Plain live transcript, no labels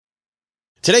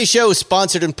Today's show is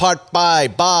sponsored in part by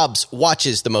Bob's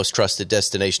Watches, the most trusted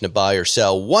destination to buy or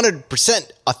sell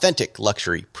 100% authentic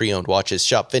luxury pre-owned watches.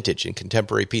 Shop vintage and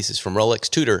contemporary pieces from Rolex,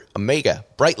 Tudor, Omega,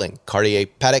 Breitling, Cartier,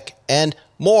 Patek, and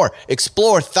more.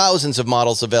 Explore thousands of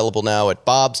models available now at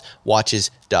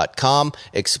bobswatches.com.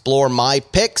 Explore my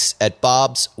picks at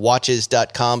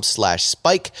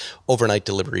bobswatches.com/spike. Overnight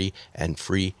delivery and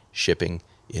free shipping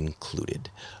included.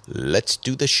 Let's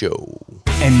do the show.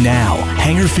 And now,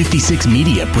 Hangar 56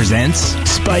 Media presents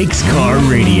Spike's Car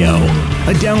Radio,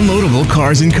 a downloadable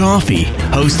cars and coffee,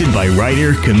 hosted by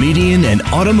writer, comedian, and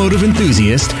automotive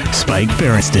enthusiast Spike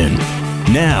Ferriston.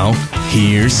 Now,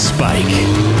 here's Spike.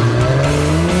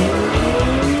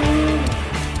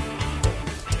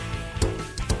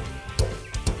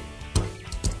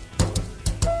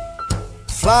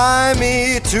 Fly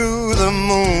me to the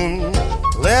moon,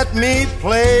 let me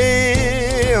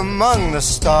play among the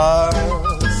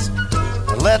stars.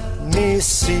 Let me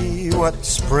see what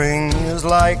spring is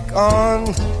like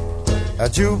on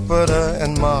Jupiter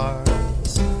and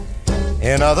Mars.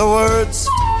 In other words,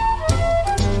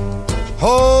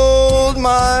 hold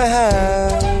my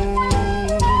hand.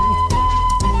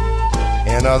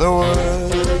 In other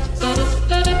words,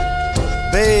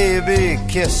 baby,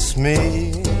 kiss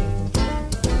me.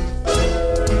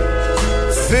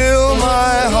 Fill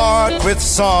my heart with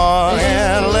song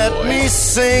and let me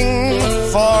sing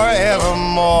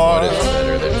forevermore. What is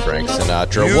better than Frank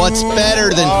Sinatra? What's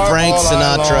better than Frank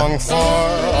Sinatra? For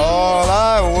all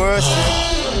I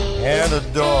worship and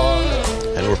adore.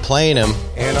 And we're playing him.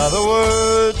 In other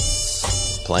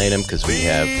words, playing him because we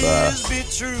have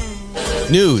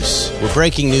news. We're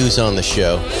breaking news on the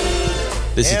show.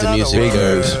 This is the music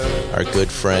our good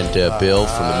friend Bill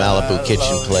from the Malibu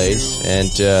Kitchen plays.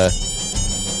 And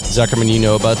Zuckerman, you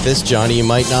know about this. Johnny, you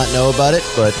might not know about it,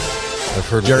 but I've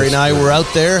heard Jerry and I were out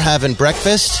there having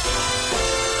breakfast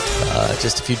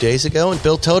just a few days ago, and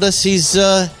Bill told us he's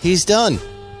done.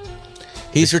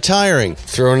 He's retiring.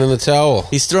 Throwing in the towel.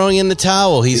 He's throwing in the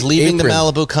towel. He's leaving the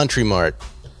Malibu Country Mart.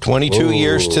 22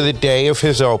 years to the day of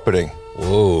his opening.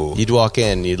 Whoa. You'd walk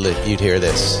in, you'd hear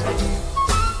this.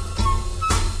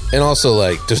 And also,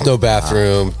 like, there's no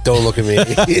bathroom. Don't look at me.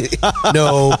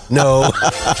 No.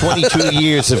 22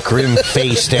 years of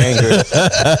grim-faced anger.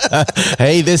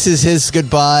 Hey, this is his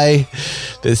goodbye.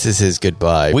 This is his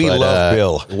goodbye. We love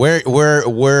Bill.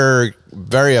 We're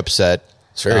very upset.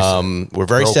 It's very sad. We're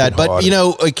very sad. But,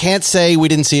 I can't say we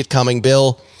didn't see it coming.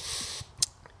 Bill,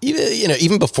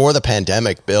 even before the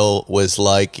pandemic, Bill was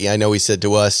like, I know he said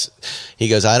to us, he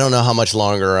goes, I don't know how much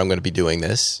longer I'm going to be doing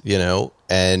this,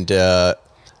 and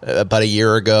about a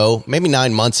year ago, maybe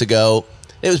 9 months ago,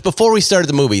 it was before we started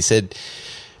the movie, he said,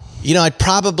 I'd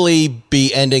probably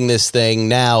be ending this thing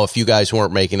now if you guys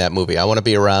weren't making that movie. I want to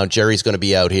be around. Jerry's going to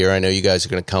be out here. I know you guys are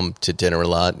going to come to dinner a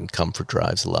lot and come for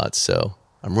drives a lot. So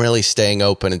I'm really staying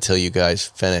open until you guys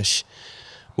finish.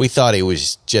 We thought he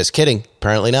was just kidding.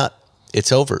 Apparently not.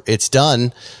 It's over. It's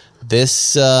done.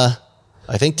 This, I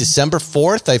think December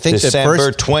 4th. I think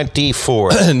December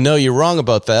 24th. No, you're wrong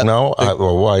about that. No,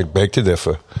 I beg to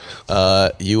differ.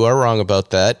 You are wrong about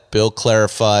that. Bill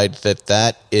clarified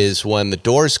that is when the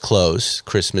doors close,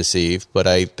 Christmas Eve, but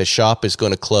the shop is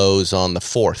going to close on the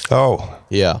 4th. Oh.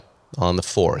 Yeah, on the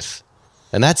 4th.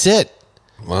 And that's it.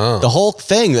 Wow. The whole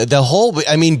thing,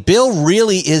 Bill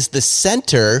really is the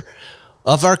center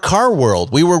of our car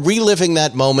world. We were reliving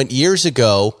that moment years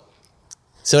ago.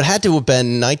 So it had to have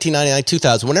been 1999,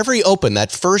 2000, whenever he opened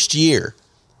that first year.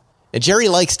 And Jerry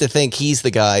likes to think he's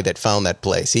the guy that found that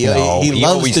place. He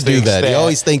loves to do that. He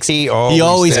always thinks he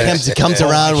always comes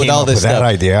around with all this stuff. That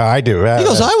idea, I do. He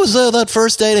goes, I was there that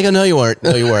first day. They go, no, you weren't.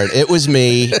 No, you weren't. It was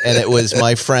me, and it was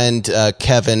my friend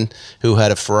Kevin, who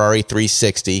had a Ferrari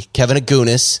 360. Kevin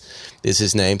Agunis is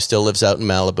his name, still lives out in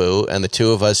Malibu. And the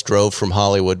two of us drove from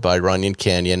Hollywood by Runyon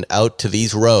Canyon out to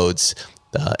these roads,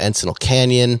 Encinal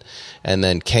Canyon, and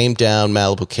then came down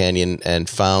Malibu Canyon and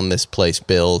found this place,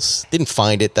 Bill's. Didn't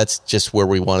find it. That's just where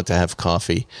we wanted to have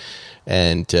coffee.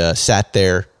 And sat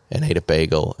there and ate a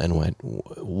bagel and went,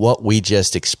 what we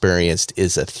just experienced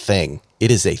is a thing. It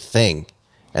is a thing.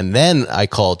 And then I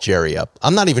called Jerry up.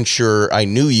 I'm not even sure I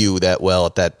knew you that well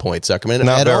at that point, Zuckerman,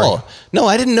 at all. No,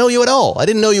 I didn't know you at all. I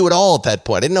didn't know you at all at that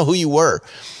point. I didn't know who you were.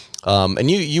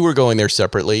 And you were going there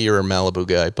separately. You're a Malibu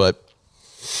guy, but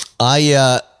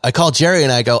I called Jerry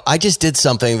and I go, I just did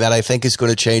something that I think is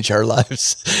going to change our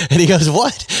lives. And he goes,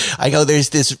 what? I go, there's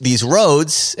these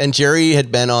roads, and Jerry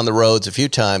had been on the roads a few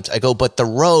times. I go, but the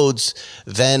roads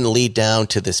then lead down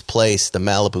to this place, the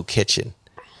Malibu Kitchen.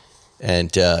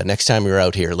 And next time you're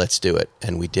out here, let's do it.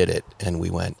 And we did it. And we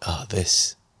went,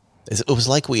 it was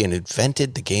like we had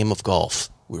invented the game of golf.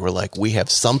 We were like, we have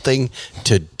something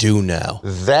to do now.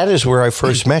 That is where I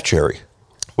first met Jerry.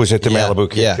 Was at the Malibu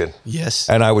Kitchen. Yeah. Yes.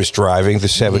 And I was driving the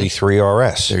 73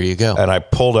 RS. There you go. And I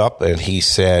pulled up, and he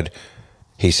said,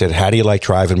 how do you like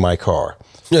driving my car?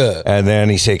 Yeah. And then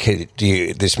he said,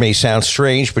 this may sound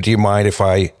strange, but do you mind if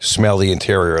I smell the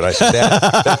interior? And I said,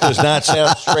 that does not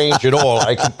sound strange at all.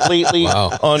 I completely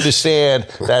understand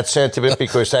that sentiment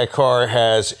because that car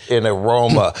has an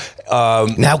aroma.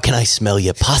 Now can I smell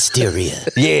your posterior?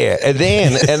 Yeah. And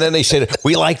then they said,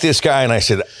 we like this guy. And I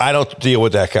said, I don't deal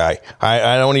with that guy.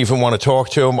 I don't even want to talk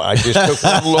to him. I just took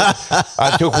one look.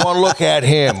 I took one look at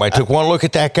him. I took one look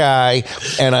at that guy.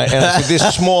 And I said, this is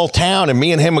a small town, and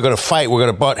me and him are going to fight. We're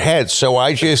going to butt heads. So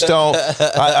I just don't,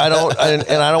 I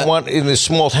don't want, in this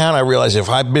small town, I realize if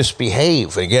I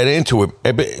misbehave and get into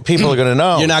it, people are going to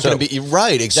know. You're not going to be,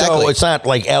 right, exactly. So it's not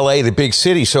like LA, the big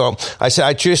city. So I said,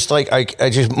 I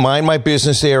just mind my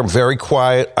business there. I'm very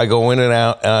quiet. I go in and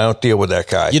out, and I don't deal with that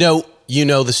guy. You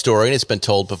know the story, and it's been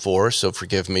told before, so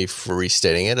forgive me for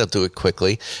restating it. I'll do it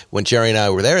quickly. When Jerry and I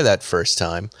were there that first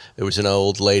time, there was an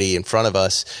old lady in front of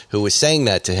us who was saying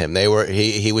that to him.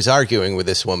 He was arguing with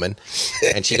this woman,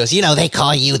 and she goes, they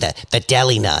call you the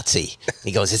deli Nazi.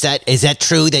 He goes, is that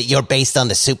true that you're based on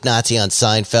the soup Nazi on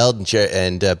Seinfeld?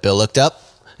 And Bill looked up,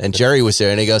 and Jerry was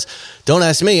there, and he goes, don't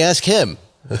ask me, ask him.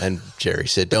 And Jerry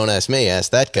said, don't ask me,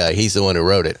 ask that guy. He's the one who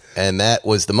wrote it. And that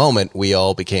was the moment we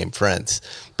all became friends.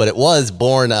 But it was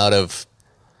born out of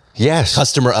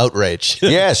customer outrage.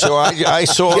 Yeah, so I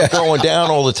saw it going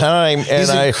down all the time. And he's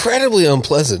incredibly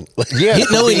unpleasant. Yeah.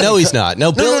 No, he's not.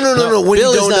 No, Bill, no. When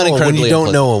Bill you don't is not know him, when you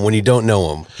don't know him, when you don't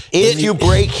know him. If you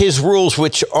break his rules,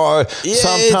 which are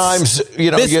sometimes,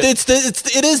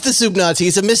 it is the soup Nazi.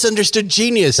 He's a misunderstood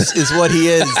genius is what he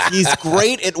is. He's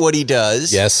great at what he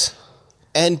does. Yes.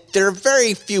 And there are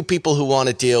very few people who want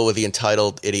to deal with the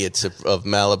entitled idiots of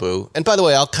Malibu. And by the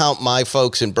way, I'll count my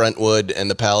folks in Brentwood and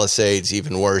the Palisades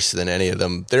even worse than any of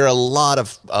them. There are a lot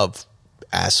of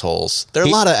assholes. There are a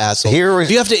lot of assholes. If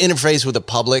you have to interface with the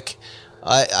public,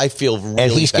 I feel really badly.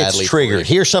 And he gets triggered.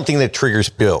 Here's something that triggers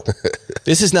Bill.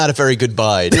 This is not a very good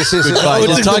bide. This is We're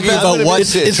talking about what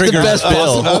triggers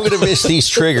Bill. I'm going to miss these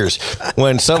triggers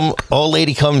when some old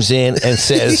lady comes in and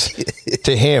says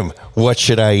to him, "What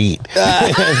should I eat?"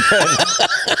 and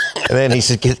then he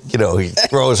says, he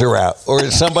throws her out.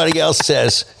 Or somebody else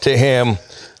says to him,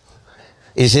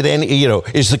 is it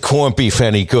is the corned beef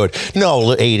any good? No,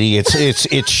 lady,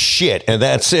 it's shit. And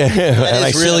that's it.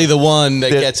 That's really the one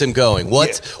that gets him going.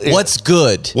 What's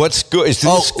good? What's good? Is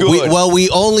this good? We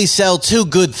only sell two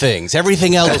good things.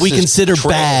 Everything else we consider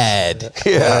bad.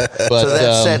 Yeah. So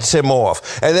that sets him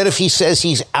off. And then if he says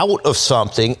he's out of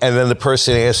something, and then the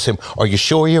person asks him, are you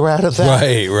sure you're out of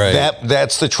that? Right.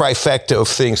 That's the trifecta of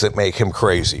things that make him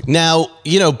crazy. Now,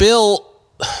 Bill,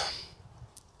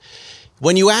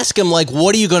 when you ask him,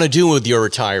 what are you going to do with your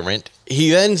retirement?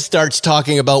 He then starts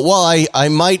talking about, I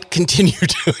might continue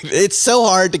to. It's so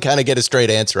hard to kind of get a straight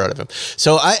answer out of him.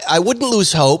 So I wouldn't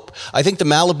lose hope. I think the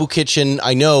Malibu Kitchen,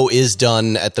 I know, is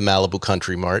done at the Malibu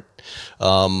Country Mart,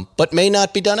 but may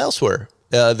not be done elsewhere.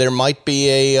 There might be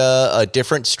a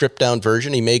different stripped-down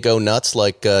version. He may go nuts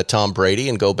like Tom Brady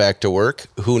and go back to work.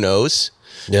 Who knows?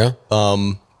 Yeah.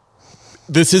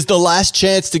 This is the last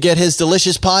chance to get his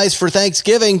delicious pies for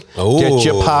Thanksgiving. Oh. Get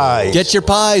your pies. Get your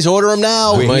pies. Order them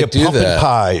now. We might do that.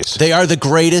 Pies. They are the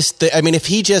greatest. If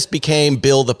he just became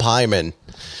Bill the Pieman.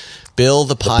 Bill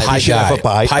the Pie. Pie guy.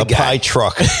 A pie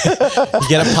truck. You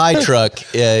get a pie truck.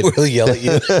 We'll yell at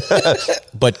you.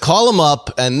 But call him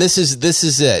up, and this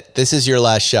is it. This is your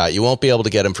last shot. You won't be able to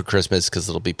get them for Christmas because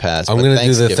it'll be past. I'm going to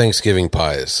do the Thanksgiving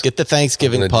pies. Get the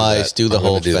Thanksgiving pies. Do the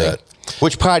whole thing. That.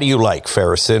 Which pie do you like,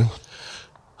 Ferrison?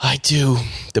 I do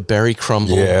the berry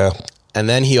crumble. Yeah. And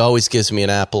then he always gives me an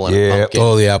apple and a pumpkin.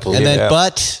 Oh, the apple. And then,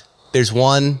 but there's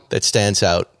one that stands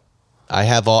out.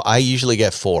 I usually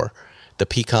get 4. The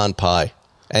pecan pie.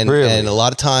 And a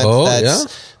lot of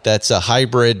times that's a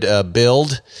hybrid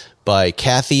build by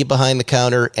Kathy behind the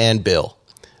counter and Bill.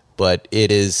 But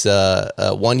it is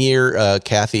 1 year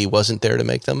Kathy wasn't there to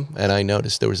make them, and I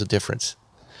noticed there was a difference.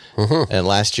 Mm-hmm. And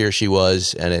last year she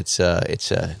was, and it's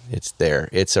there.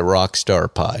 It's a rock star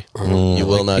pie. You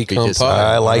will not be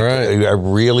disappointed. I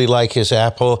really like his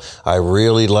apple. I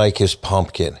really like his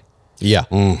pumpkin. Yeah.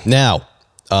 Now,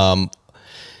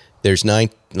 there's 19,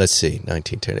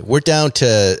 10. We're down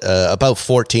to about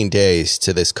 14 days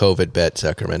to this COVID bet,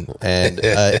 Zuckerman. And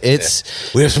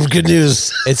we have some good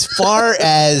news. As far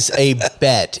as a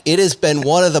bet, it has been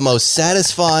one of the most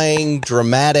satisfying,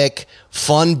 dramatic,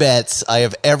 fun bets I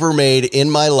have ever made in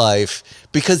my life,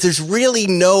 because there's really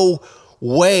no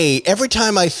every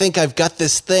time I think I've got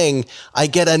this thing, I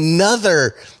get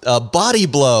another body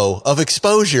blow of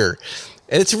exposure.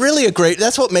 And it's really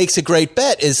that's what makes a great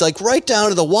bet, is like right down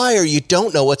to the wire, you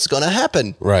don't know what's going to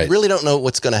happen. Right. You really don't know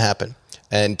what's going to happen.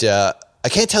 And I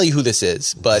can't tell you who this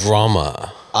is, but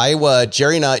Drama.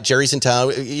 Jerry's in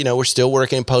town. You know, we're still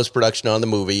working in post-production on the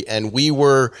movie, and we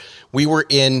were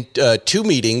in 2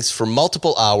 meetings for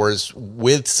multiple hours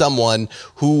with someone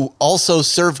who also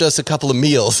served us a couple of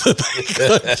meals.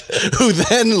 Who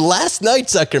then last night,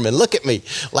 Zuckerman, look at me,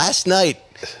 last night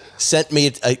sent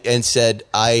me and said,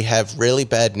 I have really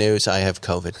bad news. I have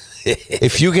COVID.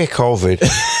 If you get COVID,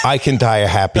 I can die a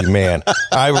happy man.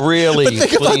 I really. But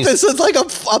think about this. It's like I'm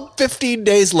 15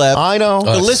 days left. I know.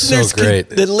 The listeners, so great.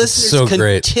 The listeners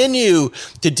continue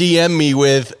to DM me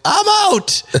with, I'm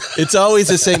out. It's always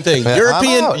the same thing.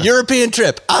 European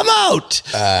trip. I'm out.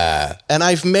 And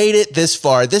I've made it this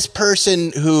far. This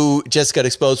person who just got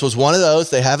exposed was one of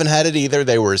those. They haven't had it either.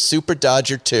 They were a super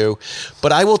dodger too.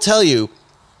 But I will tell you,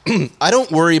 I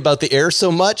don't worry about the air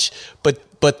so much,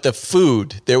 but the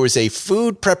food. There was a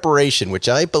food preparation, which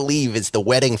I believe is the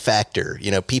wedding factor. You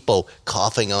know, people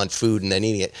coughing on food and then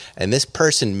eating it. And this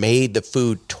person made the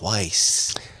food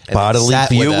twice. Bodily,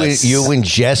 you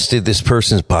ingested this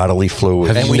person's bodily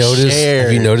fluid. Have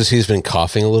you noticed he's been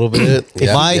coughing a little bit?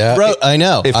 My throat, I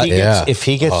know. If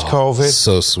he gets COVID,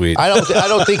 so sweet. I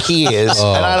don't think he is,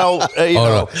 and I don't.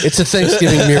 No. It's a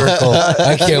Thanksgiving miracle.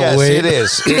 I can't wait. It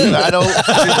is. I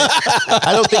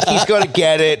don't think he's going to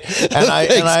get it, and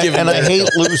I hate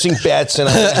losing bets, and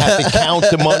I have to count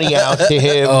the money out to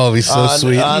him. Oh, he's so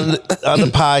sweet on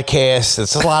the podcast.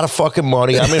 It's a lot of fucking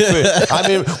money.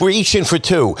 We're each in for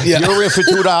 2. Yeah. You're in for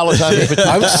 $2. I'm in for $2.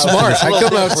 I'm smart. I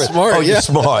come out smart. Oh, you're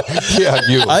smart. Yeah,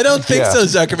 you. I don't think so,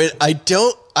 Zuckerman.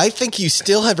 I think you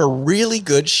still have a really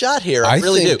good shot here. I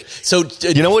really do. So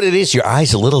you know what it is? Your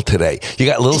eyes a little today. You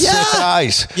got little sick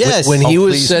eyes. Yes. When he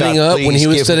was setting up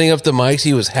the mics,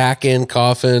 he was hacking,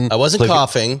 coughing. I wasn't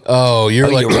coughing. Oh, your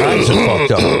eyes are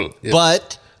fucked up.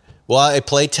 But I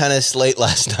played tennis late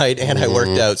last night and I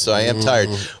worked out, so I am tired.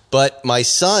 But my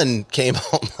son came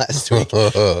home last week.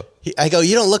 I go,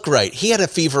 you don't look right. He had a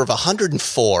fever of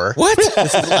 104. What?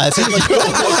 This is last week. Like, what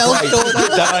the hell's going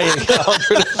on? Dying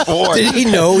 104. Did he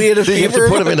know he had a fever? You have to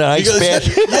put him in an ice bath.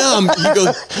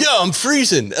 I'm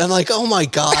freezing. I'm like, oh my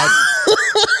God.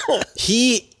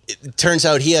 It turns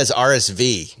out he has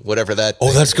RSV, whatever that.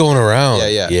 Oh, that's going around.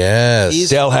 Yeah. Yes.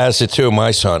 Dell has it too,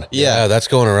 my son. Yeah, that's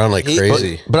going around like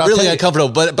crazy. But really uncomfortable.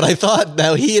 But I thought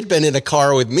now he had been in a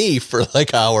car with me for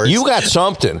like hours. You got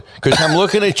something, because I'm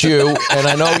looking at you, and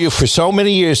I know you for so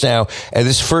many years now, and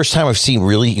this is the first time I've seen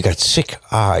you got sick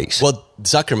eyes. Well,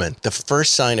 Zuckerman, the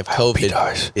first sign of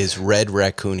COVID is red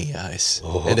raccoony eyes.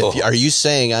 Oh. And are you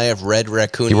saying I have red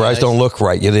raccoony eyes? Your eyes don't look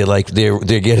right. They're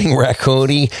getting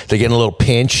raccoony. They're getting a little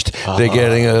pinched. They're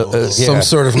getting some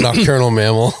sort of nocturnal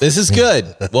mammal. This is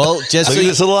good. Well, just look at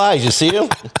his little eyes. You see him?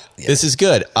 This is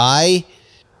good. I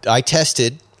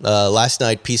tested last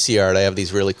night PCR. I have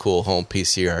these really cool home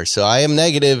PCRs. So I am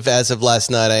negative as of last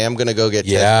night. I am going to go get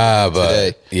tested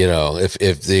today. You know, if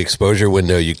the exposure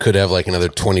window, you could have like another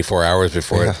 24 hours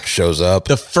before it shows up.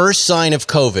 The first sign of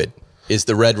COVID is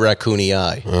the red raccoony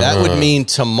eye. That would mean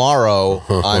tomorrow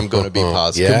I'm going to be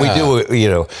positive. Can we do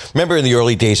remember in the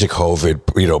early days of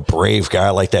COVID, brave guy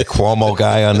like that Cuomo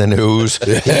guy on the news,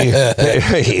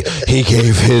 he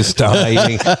gave his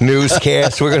dying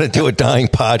newscast. We're going to do a dying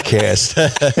podcast.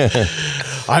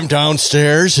 I'm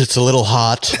downstairs. It's a little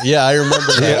hot. Yeah, I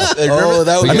remember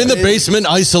that. I'm in the basement,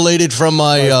 isolated from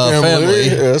my family.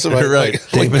 That's right.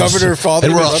 Governor, father,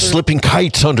 and we're all slipping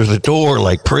kites under the door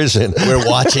like prison. We're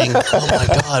watching. Oh my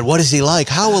God, what is he like?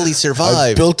 How will he survive?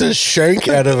 I built a shank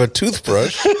out of a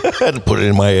toothbrush. I had to put it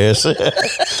in my ass.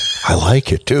 I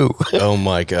like it too. Oh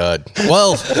my God.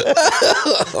 Well,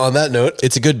 on that note,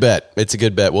 it's a good bet.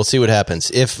 We'll see what happens.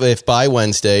 If by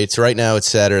Wednesday, right now it's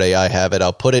Saturday, I have it,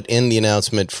 I'll put it in the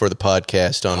announcement for the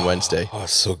podcast on Wednesday. Oh,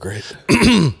 so great.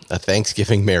 A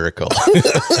Thanksgiving miracle.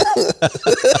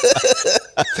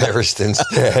 Ferriston's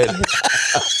dead.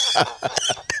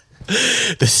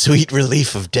 The sweet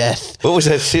relief of death. What was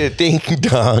that shit? Ding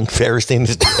dong, Ferriston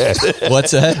is dead.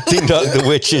 What's that? Ding dong, the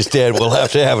witch is dead. We'll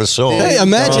have to have a song. Hey,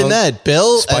 imagine that.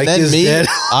 Bill, Spike and then is me, dead.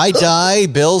 I die,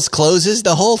 Bill's closes,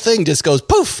 the whole thing just goes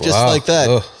poof, just like that.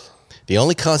 Ugh. The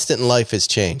only constant in life is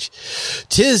change.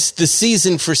 'Tis the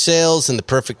season for sales and the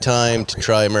perfect time to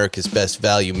try America's best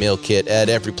value meal kit. Add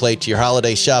every plate to your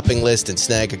holiday shopping list and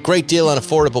snag a great deal on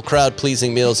affordable,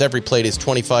 crowd-pleasing meals. Every plate is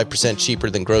 25% cheaper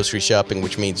than grocery shopping,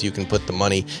 which means you can put the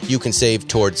money you can save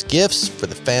towards gifts for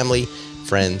the family,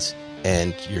 friends,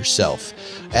 and yourself.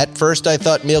 At first, I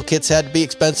thought meal kits had to be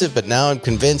expensive, but now I'm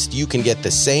convinced you can get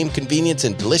the same convenience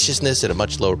and deliciousness at a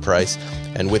much lower price.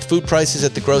 And with food prices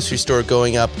at the grocery store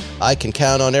going up, I can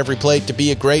count on every plate to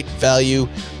be a great value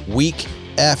week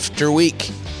after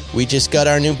week. We just got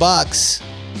our new box.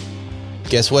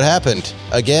 Guess what happened?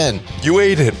 Again. You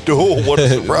ate it. Oh, what a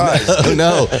surprise.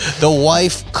 No. The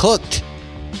wife cooked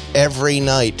every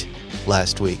night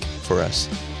last week for us,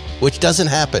 which doesn't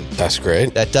happen. That's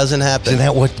great. That doesn't happen. Isn't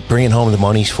that what bringing home the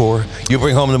money's for? You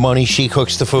bring home the money, she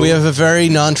cooks the food. We have a very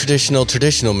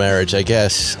traditional marriage, I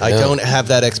guess. I don't have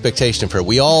that expectation for her.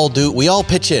 We all do. We all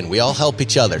pitch in. We all help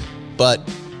each other. But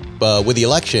with the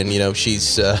election,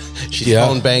 she's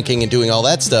phone banking and doing all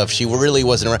that stuff. She really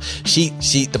wasn't around.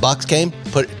 The box came,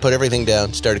 put everything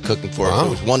down, started cooking for us. It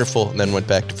was wonderful, and then went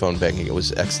back to phone banking. It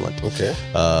was excellent. Okay.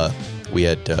 We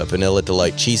had Vanilla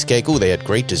Delight cheesecake. Ooh, they had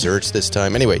great desserts this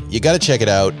time. Anyway, you got to check it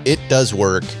out. It does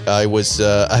work. I was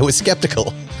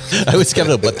skeptical.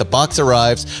 But the box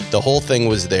arrives. The whole thing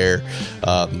was there.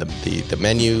 The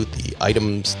menu, the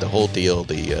items, the whole deal,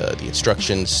 the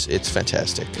instructions. It's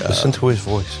fantastic. Listen to his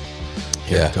voice.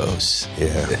 Here it goes.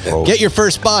 Yeah. Get your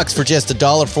first box for just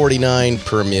 $1.49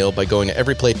 per meal by going to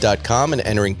everyplate.com and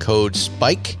entering code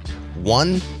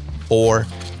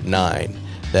SPIKE149.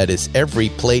 That is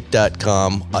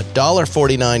everyplate.com.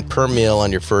 $1.49 per meal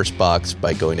on your first box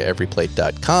by going to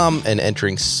everyplate.com and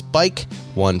entering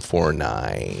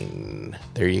SPIKE149.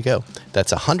 There you go.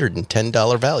 That's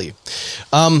 $110 value.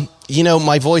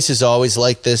 My voice is always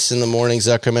like this in the morning,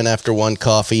 Zuckerman, after one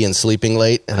coffee and sleeping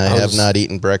late, and I have not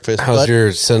eaten breakfast. How's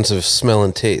your sense of smell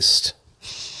and taste?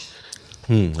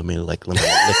 Let me lick my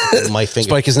finger.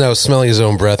 Spike is now smelling his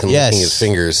own breath and licking his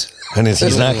fingers. And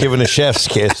he's not giving a chef's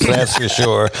kiss, that's for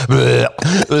sure.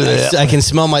 I can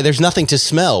smell there's nothing to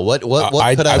smell. What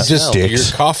could I smell? Your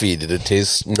coffee, did it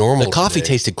taste normal? The coffee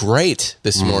tasted great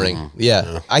this morning.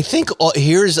 Yeah. I think,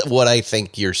 here's what I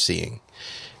think you're seeing.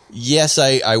 Yes,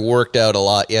 I worked out a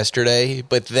lot yesterday,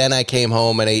 but then I came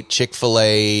home and ate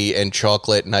Chick-fil-A and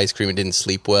chocolate and ice cream and didn't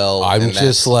sleep well. I'm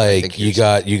just like, you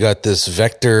got this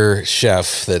vector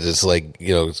chef that is like,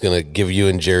 it's going to give you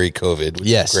and Jerry COVID, which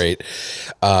is great.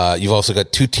 You've also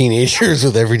got 2 teenagers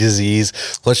with every disease,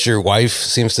 plus your wife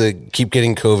seems to keep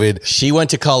getting COVID. She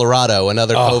went to Colorado,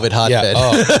 another COVID hotbed.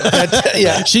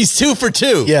 Yeah. She's 2 for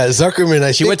 2. Yeah, Zuckerman,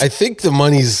 I think the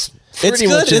money's... It's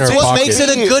good. It's what makes it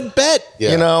a good bet.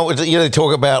 Yeah. They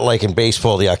talk about, like in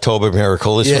baseball, the October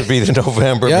miracle. This would be the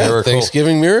November miracle.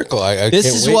 Thanksgiving miracle. This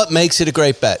is what makes it a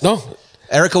great bet. No.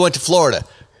 Erica went to Florida.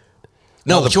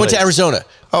 No, she went to Arizona.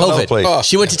 COVID.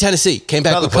 She went to Tennessee. Came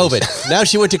back with COVID.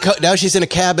 Now she's in a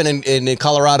cabin in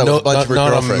Colorado with a bunch of her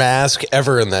girlfriends. Not a mask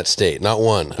ever in that state. Not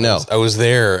one. No. I was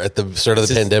there at the start of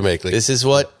the pandemic. This is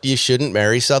what you shouldn't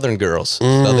marry Southern girls.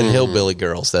 Southern hillbilly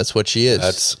girls. That's what she is.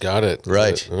 That's got it.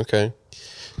 Right. Okay.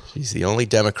 She's the only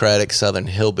Democratic Southern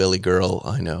hillbilly girl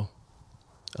I know.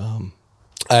 I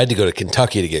had to go to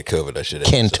Kentucky to get COVID. I should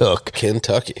have.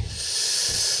 Kentucky.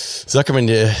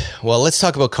 Zuckerman, well, let's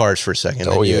talk about cars for a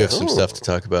second. You have some stuff to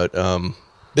talk about.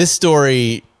 This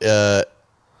story, I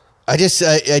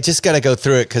just got to go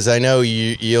through it because I know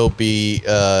you'll be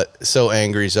so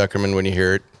angry, Zuckerman, when you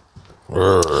hear it.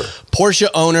 Porsche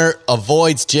owner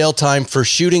avoids jail time for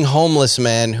shooting homeless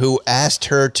man who asked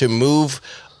her to move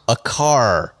a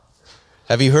car.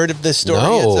 Have you heard of this story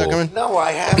yet, Zuckerman? No,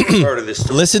 I haven't heard of this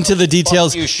story. Listen to the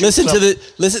details. Listen.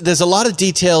 There's a lot of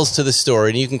details to the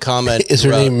story, and you can comment. Is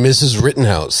her name Mrs.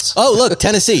 Rittenhouse? Oh, look,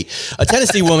 Tennessee. A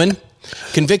Tennessee woman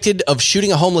convicted of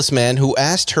shooting a homeless man who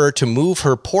asked her to move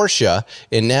her Porsche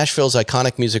in Nashville's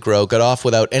iconic Music Row got off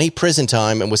without any prison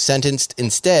time and was sentenced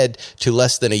instead to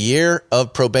less than a year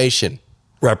of probation.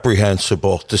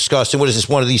 Reprehensible. Disgusting. What is this,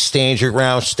 one of these stand your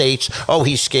ground states? Oh,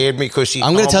 he scared me because he's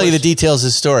I'm going to tell you the details of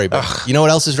the story, but you know what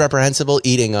else is reprehensible?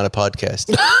 Eating on a podcast.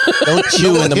 Don't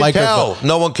chew in the microphone.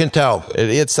 No one can tell.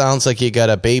 It sounds like you got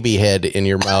a baby head in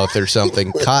your mouth or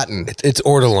something. Cotton. It's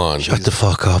Ortolan. Shut the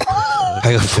fuck up.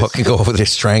 I gotta fucking go over there,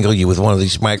 strangle you with one of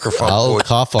these microphones. I'll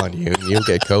cough on you and you'll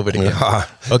get COVID again.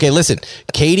 Okay, listen.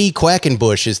 Katie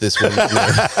Quackenbush is this woman's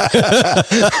name.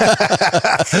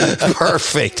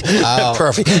 Perfect.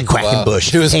 Perfect.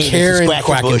 Quackenbush. It was Karen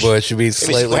Quackenbush. Should be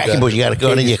slightly Quackenbush. You got to go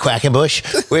into your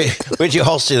Quackenbush. Where'd you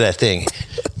holster that thing?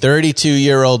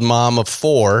 32-year-old mom of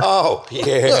 4. Oh,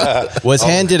 yeah. Was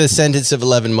handed a sentence of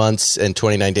 11 months and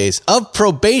 29 days of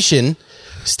probation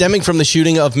stemming from the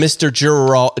shooting of Mr.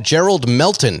 Gerald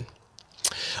Melton.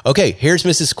 Okay, here's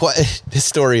Mrs. This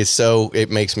story is it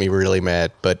makes me really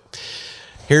mad, but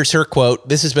Here's her quote.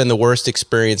 This has been the worst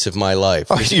experience of my life.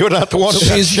 Oh, you're not the one who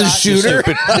She's the shooter.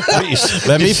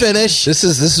 Let me finish. This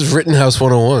is Rittenhouse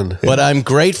 101. But I'm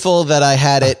grateful that I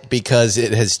had it because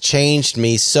it has changed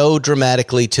me so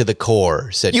dramatically to the core,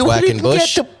 said You Quackenbush. didn't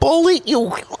get the bullet.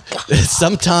 You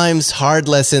Sometimes hard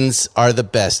lessons are the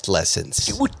best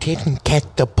lessons. didn't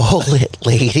get the bullet,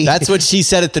 lady. That's what she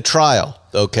said at the trial,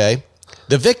 okay?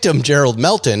 The victim, Gerald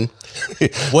Melton,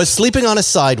 was sleeping on a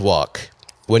sidewalk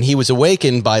when he was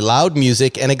awakened by loud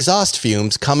music and exhaust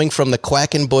fumes coming from the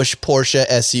Quackenbush Porsche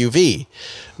SUV.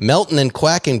 Melton and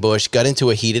Quackenbush got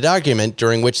into a heated argument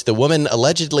during which the woman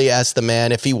allegedly asked the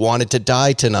man if he wanted to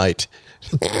die tonight.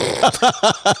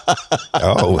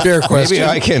 Oh, fair question. Maybe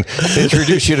I can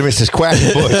introduce you to Mrs.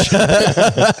 Quackenbush.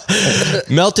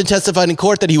 Melton testified in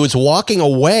court that he was walking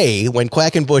away when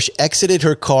Quackenbush exited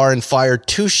her car and fired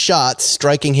 2 shots,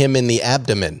 striking him in the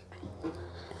abdomen.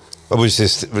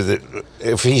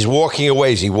 If he's walking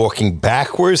away, is he walking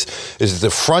backwards? Is it the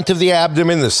front of the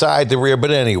abdomen, the side, the rear?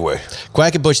 But anyway.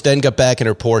 Quackenbush then got back in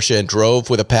her Porsche and drove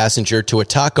with a passenger to a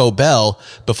Taco Bell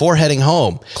before heading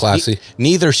home. Classy.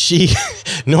 Neither she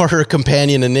nor her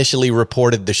companion initially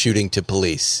reported the shooting to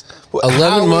police.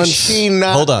 11 months. She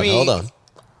not Hold on.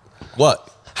 What?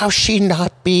 How she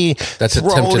not be That's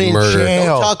thrown attempted in murder.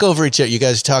 jail? Don't talk over each other. You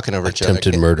guys are talking over each other.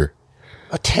 Attempted murder.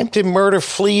 Attempted murder,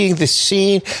 fleeing the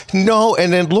scene. No,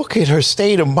 and then look at her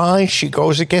state of mind. She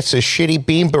goes and gets a shitty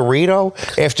bean burrito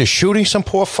after shooting some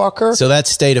poor fucker. So that's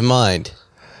state of mind.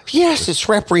 Yes, it's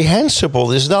reprehensible.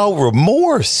 There's no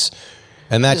remorse.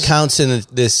 And that counts in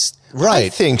this, I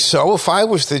right? think so. If I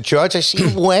was the judge, I see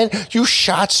you went, you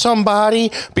shot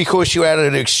somebody because you had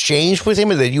an exchange with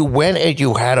him, and then you went and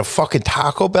you had a fucking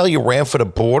Taco Bell. You ran for the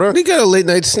border. He got a late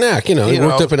night snack. He worked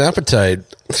know. up an appetite.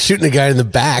 Shooting a guy in the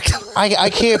back. I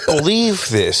can't believe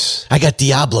this. I got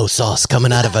Diablo sauce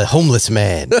coming out of a homeless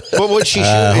man. But what she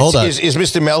hold on. is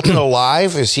Mr. Melton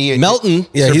alive? Is he? Melton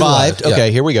Yeah, he's survived. alive. Yeah.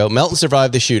 Okay, here we go. Melton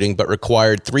survived the shooting, but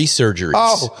required 3 surgeries.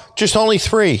 Oh, just only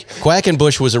 3.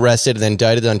 Quackenbush was arrested and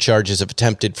indicted on charges of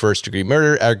attempted first-degree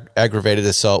murder, aggravated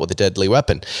assault with a deadly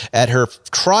weapon. At her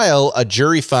trial, a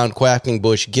jury found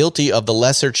Quackenbush guilty of the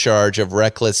lesser charge of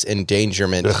reckless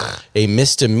endangerment, a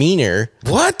misdemeanor.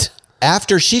 What?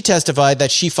 After she testified that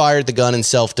she fired the gun in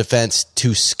self-defense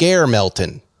to scare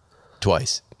Melton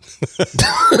twice.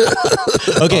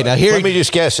 Okay, now here... Let me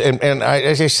just guess, and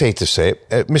I just hate to say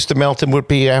it, Mr. Melton would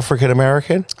be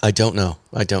African-American? I don't know.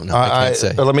 I can't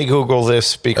say. Let me Google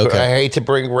this because Okay. I hate to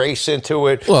bring race into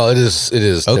it. Well, it is.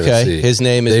 Okay, Tennessee. his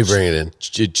name is... They bring it in.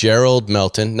 Gerald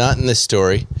Melton, not in this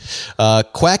story.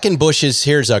 Quackenbush's...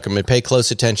 Here, Zuckerman, pay close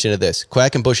attention to this.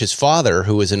 Quackenbush's father,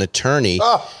 who was an attorney...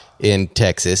 in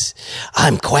Texas,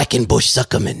 I'm Quackenbush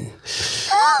Zuckerman,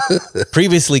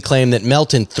 previously claimed that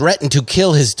Melton threatened to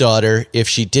kill his daughter if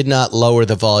she did not lower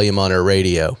the volume on her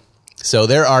radio. So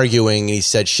they're arguing. He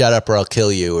said, shut up or I'll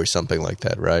kill you, or something like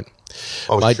that, right?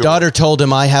 My daughter told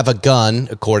him I have a gun,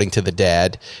 according to the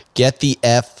dad. Get the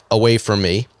F away from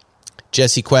me.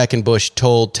 Jesse Quackenbush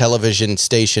told television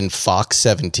station Fox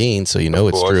 17, so you know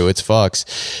it's true, it's Fox.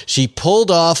 She pulled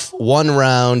off 1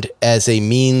 round as a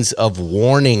means of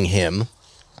warning him.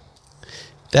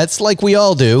 That's like we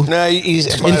all do. No,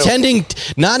 he's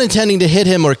Not intending to hit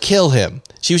him or kill him.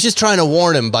 She was just trying to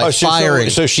warn him by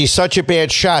firing. So she's such a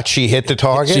bad shot, she hit the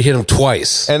target? She hit him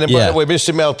twice. And then, by the way,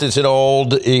 Mr. Melton's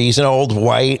he's an old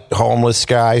white homeless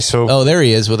guy. So Oh, there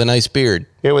he is with a nice beard.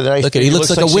 yeah, with a nice. Look at- he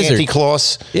looks like a wizard. Santa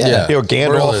Claus. Yeah.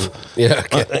 Gandalf.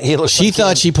 Yeah. He looks She like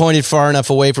thought she pointed far enough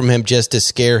away from him just to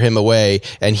scare him away,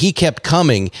 and he kept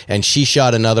coming, and she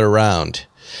shot another round.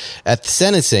 At the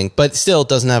sentencing, but still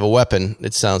doesn't have a weapon,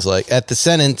 it sounds like. At the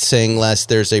sentencing, last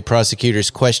Thursday, prosecutors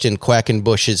questioned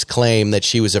Quackenbush's claim that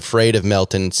she was afraid of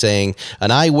Melton, saying an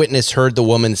eyewitness heard the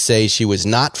woman say she was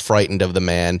not frightened of the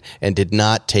man and did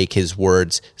not take his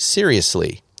words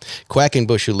seriously.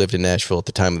 Quackenbush, who lived in Nashville at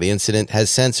the time of the incident, has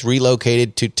since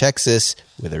relocated to Texas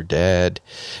with her dad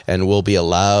and will be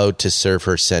allowed to serve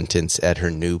her sentence at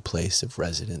her new place of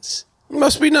residence.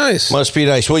 Must be nice. Must be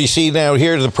nice. Well, you see, now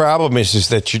here the problem is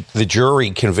that the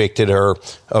jury convicted her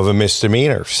of a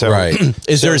misdemeanor. So, Right.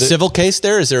 Is there a civil case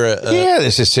there? Is there a... Yeah,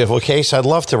 there's a civil case. I'd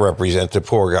love to represent the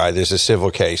poor guy. There's a civil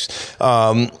case.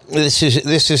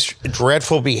 This is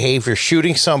dreadful behavior.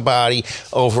 Shooting somebody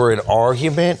over an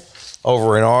argument,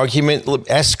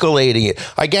 escalating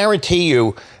it. I guarantee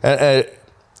you,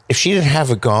 if she didn't have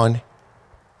a gun,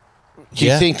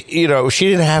 You think, she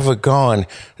didn't have a gun.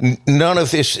 None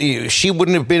of this. She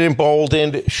wouldn't have been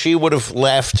emboldened. She would have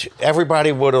left.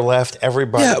 Everybody would have left.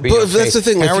 Everybody. Yeah, but that's the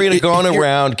thing. Carrying a gun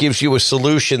around gives you a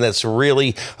solution that's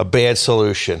really a bad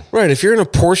solution. Right. If you're in a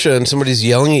Porsche and somebody's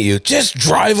yelling at you, just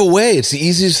drive away. It's the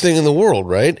easiest thing in the world,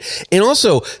 right? And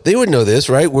also, they would know this,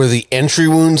 right? Were the entry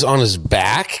wounds on his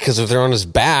back? Because if they're on his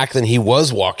back, then he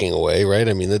was walking away, right?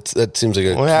 I mean, that seems like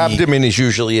a key. Abdomen is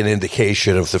usually an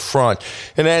indication of the front.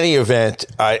 In any event,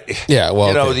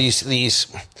 these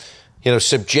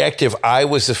subjective. I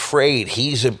was afraid.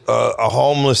 He's a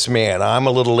homeless man. I'm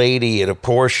a little lady in a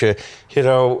Porsche.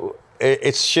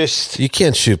 It's just you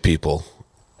can't shoot people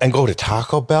and go to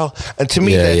Taco Bell. And to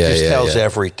me, that just tells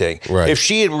everything. Right. If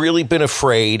she had really been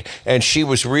afraid and she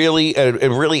was really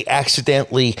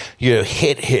accidentally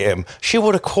hit him, she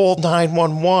would have called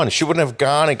 911. She wouldn't have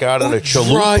gone and got in a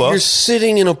chalupa. You're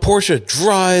sitting in a Porsche.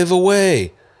 Drive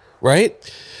away. Right?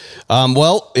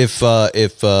 Well, if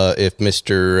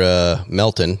Mr.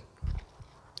 Melton,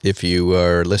 if you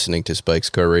are listening to Spike's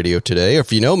Car Radio today, or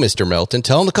if you know Mr. Melton,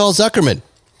 tell him to call Zuckerman.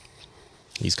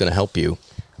 He's going to help you.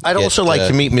 I'd also like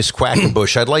to meet Miss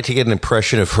Quackenbush. I'd like to get an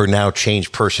impression of her now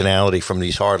changed personality from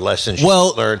these hard lessons she's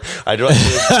learned. I'd like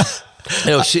to,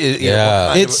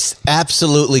 it's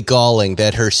absolutely galling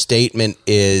that her statement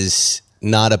is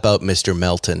not about Mr.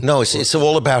 Melton. No, it's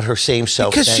all about her same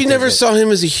self. Because she never saw him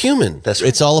as a human. That's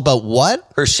it's all about what?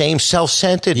 Her same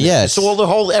self-centeredness. Yes.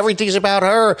 So everything's about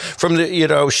her. From the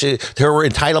her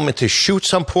entitlement to shoot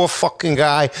some poor fucking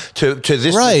guy to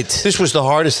this. Right. This was the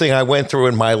hardest thing I went through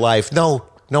in my life.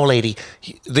 No, lady.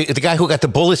 The guy who got the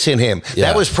bullets in him. Yeah.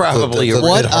 That was probably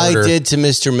what I did to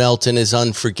Mr. Melton is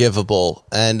unforgivable,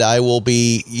 and I will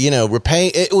be,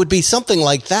 repaying. It would be something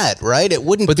like that, right? It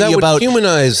wouldn't be that about would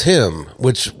humanize him,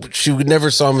 which she never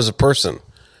saw him as a person.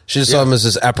 She just saw him as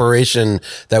this apparition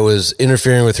that was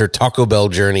interfering with her Taco Bell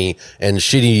journey and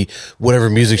shitty whatever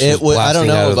music she was blasting I don't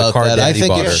know out of about the car that. I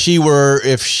think if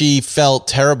if she felt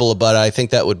terrible about it, I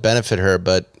think that would benefit her,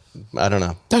 but I don't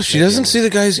know. No, she doesn't see the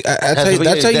guys.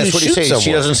 That's how you shoot someone.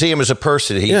 She doesn't see him as a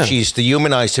person. She's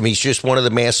dehumanized him. He's just one of the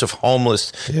massive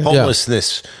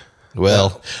homelessness.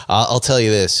 Well, I'll tell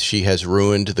you this. She has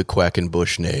ruined the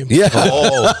Quackenbush name. Yeah.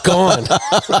 Oh, gone.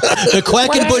 The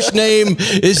Quackenbush name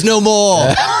is no more.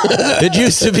 It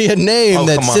used to be a name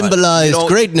that symbolized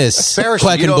greatness.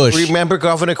 Quackenbush. You remember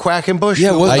Governor Quackenbush?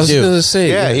 Yeah, I do.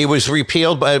 Yeah, he was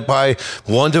repealed by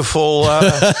wonderful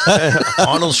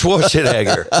Arnold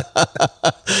Schwarzenegger.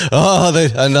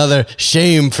 Another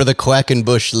shame for the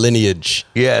Quackenbush lineage.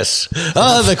 Yes.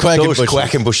 The Quackenbush. Those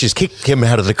Quackenbushes kicked him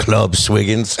out of the club,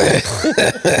 Swiggins.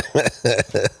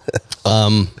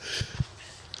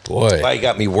 Boy, you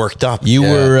got me worked up. You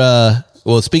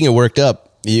were speaking of worked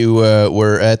up, you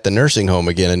were at the nursing home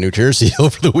again in New Jersey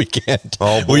over the weekend.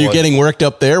 Oh, boy. Were you getting worked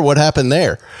up there? What happened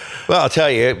there? Well, I'll tell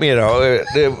you, we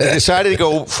decided to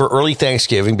go for early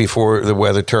Thanksgiving before the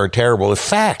weather turned terrible. In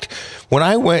fact, when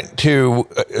I went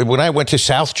to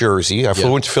South Jersey, I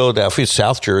flew into Philadelphia,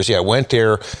 South Jersey. I went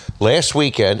there last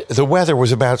weekend. The weather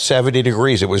was about 70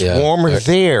 degrees. It was warmer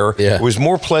there. Yeah. It was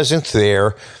more pleasant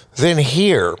there than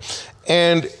here.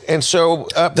 And so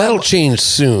that'll change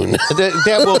soon.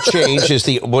 That will change as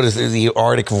the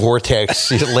Arctic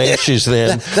vortex lashes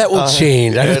them. That will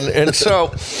change. And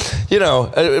so,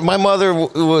 my mother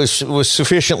was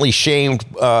sufficiently shamed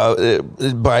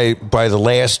by the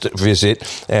last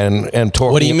visit and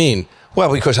talked. What do you mean?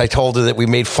 Well, because I told her that we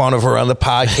made fun of her on the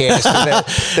podcast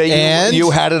and you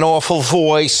had an awful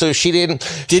voice, so she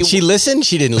didn't. Did she listen?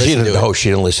 She didn't listen to it. No, she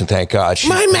didn't listen, thank God.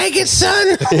 My maggot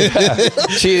son!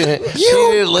 She didn't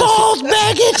bald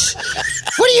maggot!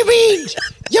 What do you mean?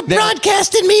 You're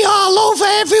broadcasting me all over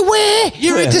everywhere.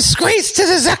 You're a disgrace to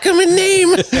the Zuckerman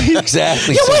name.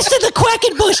 Exactly. You're worse than the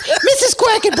Quackenbush. Mrs.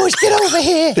 Quackenbush, get over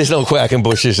here. There's no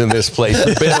Quackenbushes in this place.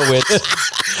 The Benowitz,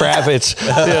 Kravitz.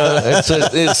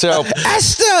 So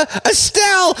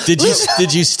Estelle.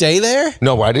 Did you stay there?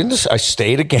 No, I didn't. I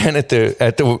stayed again at the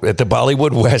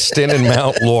Bollywood Westin in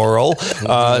Mount Laurel,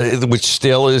 which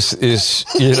still is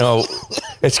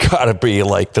it's got to be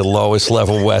like the lowest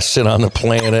level Westin on the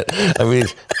planet. I mean,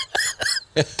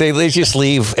 they just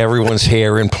leave everyone's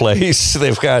hair in place.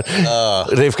 They've got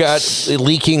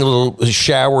leaking little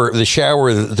shower.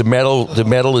 The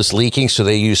metal is leaking, so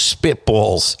they use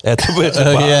spitballs at the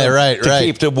bottom to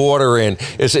keep the water in.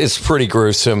 It's pretty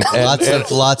gruesome.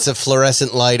 Lots of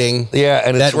fluorescent lighting. Yeah,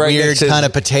 and that it's right weird kind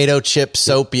of potato chip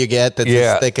soap you get. That's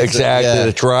as thick as exactly.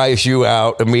 It dries you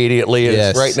out immediately. And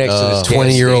it's right next to this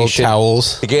 20-year-old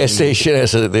towels. The gas station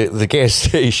has the gas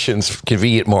station's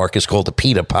convenient mark is called the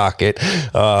Pita Pocket.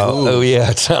 Oh yeah,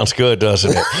 it sounds good,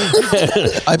 doesn't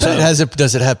it? I bet it has.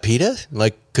 Does it have pita?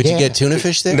 Like, could you get tuna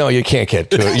fish there? No, you can't get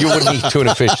tuna. You wouldn't eat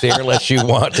tuna fish there unless you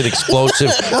wanted explosive.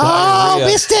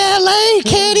 Mr. LA,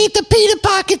 can't eat the pita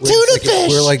pocket tuna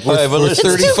fish. We're like, All right, but we're listen,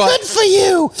 35, good for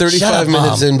you. 35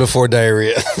 minutes in before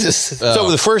diarrhea. Just, So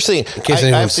the first thing,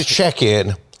 I have to check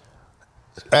in.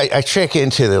 I check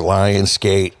into the Lions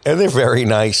Gate, and they're very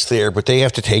nice there, but they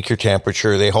have to take your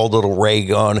temperature. They hold a little ray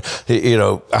gun, you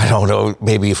know, I don't know,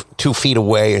 maybe 2 feet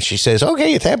away, and she says,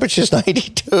 okay, your temperature's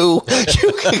 92. You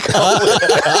can go.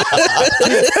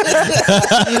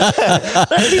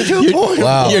 92.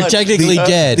 Wow. You're technically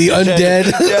dead. The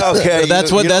undead. Yeah, okay.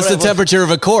 That's the temperature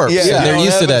of a corpse. Yeah, and they're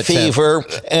used to that fever,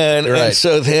 and Right.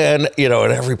 so then, you know,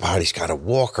 and everybody's got a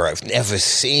walker I've never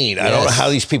seen. I don't know how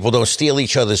these people don't steal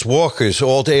each other's walkers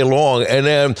all day long. And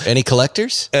then Any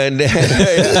collectors? and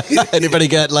then Anybody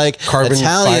got like Carbon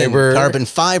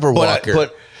fiber walker?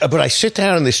 but I sit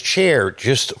down in this chair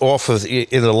just off of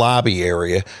in the lobby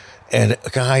area. And a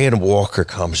guy in a walker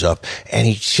comes up, and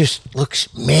he just looks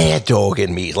mad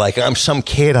dogging me like I'm some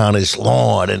kid on his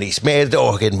lawn, and he's mad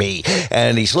dogging me,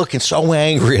 and he's looking so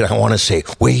angry. And I want to say,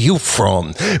 "Where you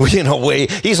from?" You know,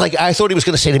 he's like, I thought he was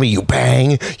going to say to me, "You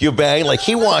bang," like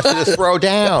he wanted to throw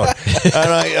down. And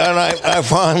I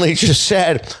finally just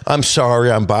said, "I'm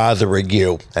sorry, I'm bothering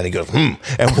you." And he goes, and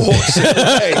walks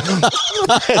away.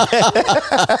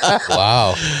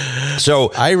 Wow.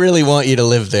 So I really want you to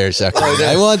live there, Zuckerman.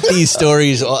 I want these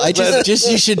stories. I just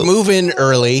you should move in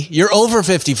early. You're over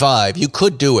 55. You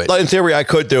could do it. in theory, I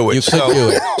could do it. You could do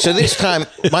it. So this time,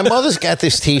 my mother's got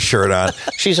this T-shirt on.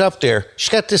 She's up there. She's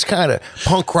got this kind of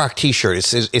punk rock T-shirt.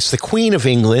 It's the Queen of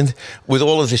England with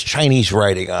all of this Chinese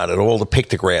writing on it, all the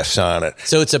pictographs on it.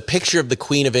 So it's a picture of the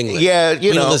Queen of England. Yeah,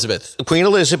 Queen Elizabeth. Queen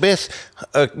Elizabeth,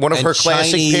 one of And her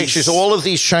classic Chinese pictures. All of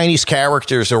these Chinese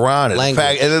characters are on it. In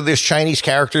fact, and then there's Chinese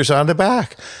characters on the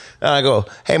back. And I go,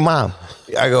 "Hey, Mom."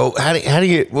 I go, how do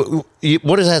you,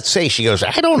 what does that say? She goes,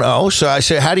 "I don't know." So I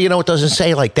said, "How do you know it doesn't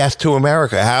say like death to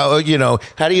America? How do you know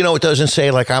it doesn't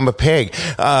say like I'm a pig?"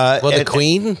 The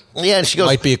Queen? Yeah, and she goes,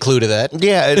 Might be a clue to that.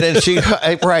 yeah, and then she,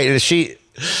 right, and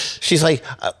she's like,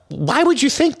 "Why would you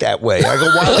think that way?" I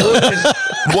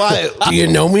go, "Why? do you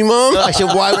know me, Mom?" I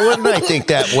said, "Why wouldn't I think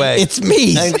that way?" It's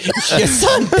me, your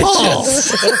son Paul.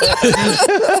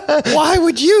 Why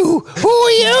would you? Who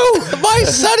are you? My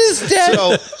son is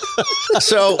dead.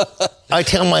 So I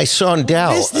tell my son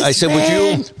Dal, I said,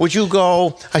 would you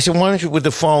go? I said, "Why don't you with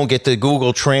the phone get the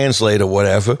Google Translate or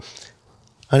whatever?"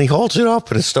 And he holds it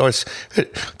up and it starts,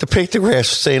 the pictographs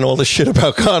saying all the shit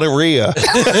about gonorrhea.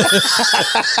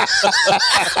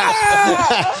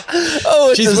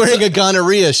 She's wearing a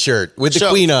gonorrhea shirt with the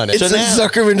Queen on it. It's a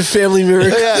Zuckerman family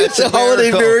miracle. Yeah, it's a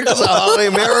holiday miracle. It's a holiday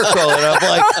miracle. And I'm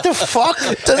like, what the fuck?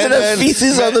 Doesn't have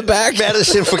feces on the back.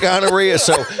 Medicine for gonorrhea.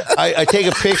 So I take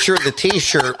a picture of the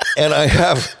T-shirt and I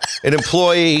have an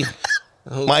employee.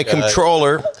 My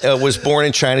controller was born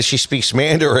in China. She speaks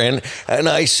Mandarin. And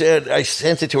I sent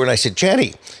it to her and I said,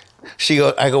 "Jenny,"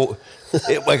 I go,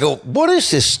 "What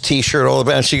is this T-shirt all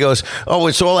about?" And she goes, "Oh,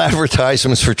 it's all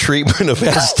advertisements for treatment of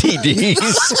STDs."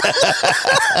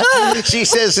 She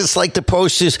says it's like the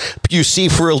posters you see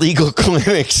for illegal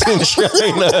clinics in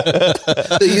China.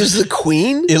 They use the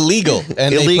Queen? Illegal.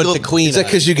 And they put the Queen. Is that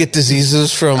because you get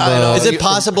diseases from... is it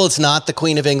possible it's not the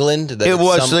Queen of England? It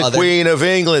was the Queen of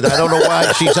England. I don't know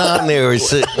why she's on there.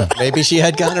 Maybe she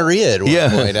had gonorrhea at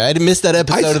one point. I missed that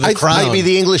episode of The Crown. Maybe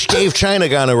the English gave China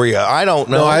gonorrhea. I don't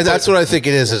know. No, that's what I think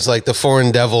it is. It's like the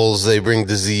foreign devils, they bring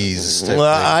disease. Well,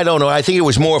 I don't know. I think it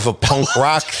was more of a punk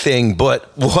rock thing,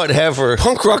 but whatever.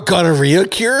 Punk rock gonorrhea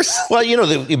cures? Well, you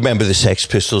remember the Sex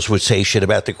Pistols would say shit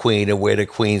about the Queen and where the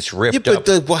Queen's ripped up.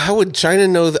 How would China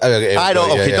know that? I don't.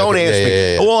 Don't ask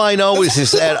me. All I know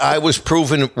is that I was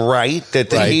proven right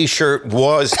that the T-shirt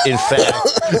was in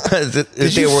fact.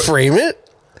 Did you frame it?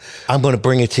 I'm going to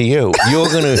bring it to you. You're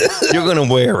going to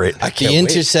wear it. The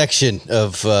intersection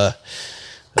of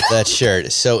that shirt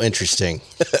is so interesting.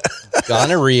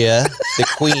 Gonorrhea, the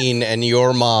Queen, and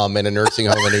your mom in a nursing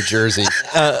home in New Jersey.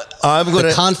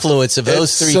 The confluence of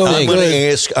those three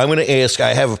things. I'm going to ask.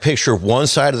 I have a picture of one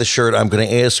side of the shirt. I'm going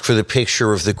to ask for the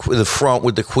picture of the front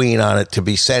with the Queen on it to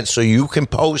be sent, so you can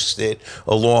post it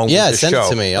along with the show. Send it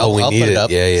to me. I'll put it up.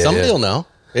 Yeah, Somebody will know.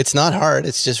 It's not hard.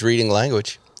 It's just reading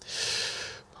language.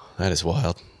 That is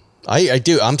wild. I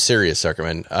do. I'm serious,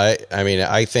 Zuckerman. I mean,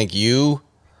 I think you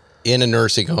in a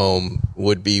nursing home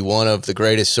would be one of the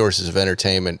greatest sources of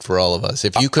entertainment for all of us.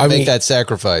 If you could make that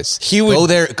sacrifice,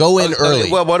 go in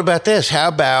early. Well, what about this? How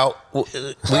about we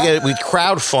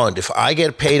crowdfund? If I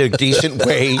get paid a decent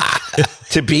wage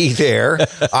to be there.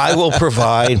 I will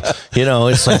provide,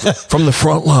 it's like from the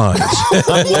front lines.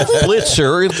 I'm Wolf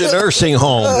Blitzer at the nursing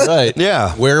home. Right.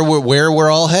 Yeah. Where we're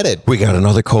all headed. We got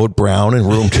another code brown in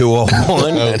room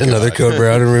 201. And another code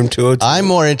brown in room 202. I'm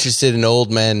more interested in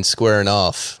old men squaring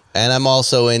off. And I'm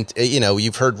also in,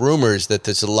 you've heard rumors that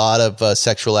there's a lot of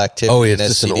sexual activity. Oh, it's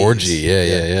just an orgy.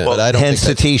 Yeah. But I don't hence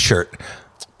think the T-shirt.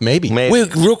 Maybe.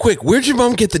 Wait, real quick. Where'd your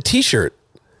mom get the T-shirt?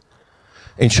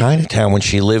 In Chinatown when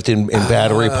she lived in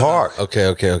Battery Park.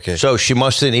 Okay. So she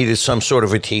must have needed some sort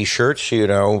of a T-shirt, for she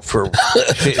This said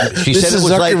is it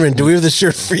was Zuckerman. like, Do we have the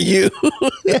shirt for you?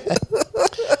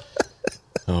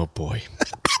 Oh, boy.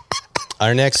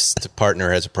 Our next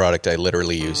partner has a product I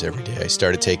literally use every day. I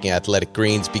started taking Athletic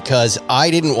Greens because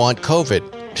I didn't want COVID.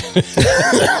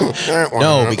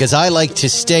 No, because I like to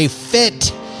stay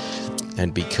fit.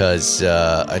 And because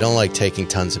I don't like taking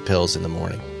tons of pills in the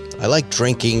morning. I like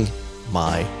drinking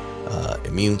my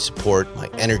immune support, my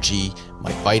energy,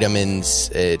 my vitamins.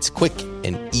 It's quick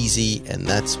and easy, and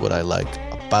that's what I like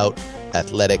about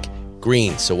Athletic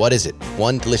Greens. So what is it?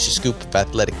 One delicious scoop of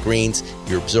Athletic Greens.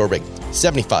 You're absorbing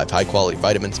 75 high-quality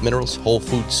vitamins, minerals, whole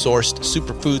food sourced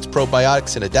superfoods,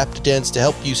 probiotics, and adaptogens to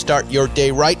help you start your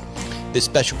day right. This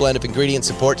special blend of ingredients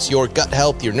supports your gut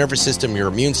health, your nervous system, your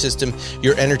immune system,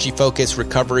 your energy focus,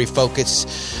 recovery focus,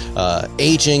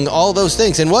 aging, all those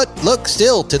things. And look,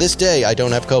 still to this day, I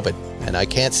don't have COVID. And I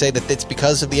can't say that it's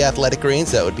because of the Athletic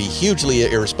Greens. That would be hugely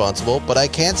irresponsible. But I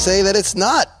can't say that it's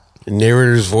not.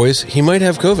 Narrator's voice, he might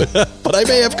have COVID. But I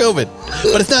may have COVID.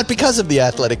 But it's not because of the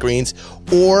Athletic Greens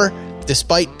or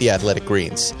despite the Athletic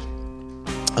Greens.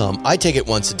 I take it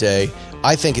once a day.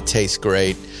 I think it tastes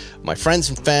great. My friends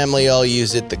and family all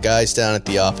use it. The guys down at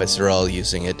the office are all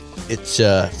using it. It's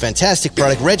a fantastic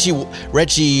product. Reggie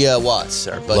Watts,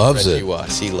 our buddy Loves Reggie it.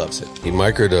 Watts, he loves it. He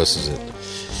microdoses it.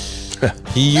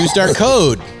 He used our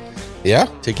code Yeah?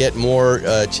 to get more.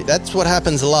 That's what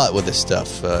happens a lot with this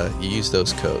stuff. You use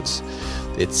those codes.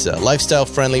 It's lifestyle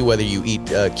friendly, whether you eat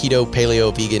keto,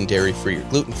 paleo, vegan, dairy-free, or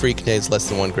gluten-free. Contains less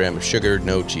than 1 gram of sugar,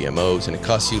 no GMOs, and it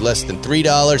costs you less than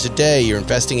 $3 a day. You're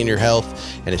investing in your health,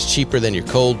 and it's cheaper than your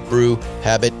cold brew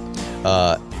habit.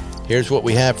 Here's what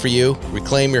we have for you.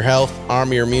 Reclaim your health,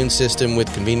 arm your immune system with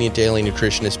convenient daily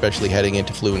nutrition, especially heading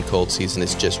into flu and cold season.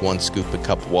 It's just 1 scoop, a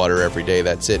cup of water every day.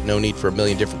 That's it. No need for a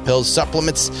million different pills,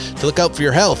 supplements to look out for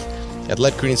your health.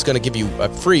 Athletic Greens is going to give you a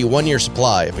free 1-year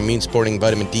supply of immune-supporting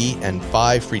vitamin D and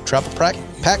 5 free travel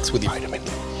packs with your vitamin.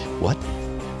 What?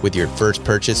 With your first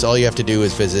purchase, all you have to do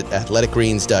is visit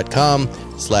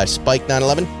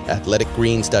athleticgreens.com/spike911,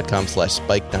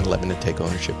 athleticgreens.com/spike911 to take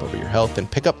ownership over your health and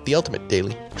pick up the ultimate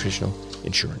daily nutritional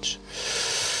insurance.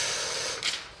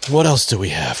 What else do we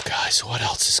have, guys? What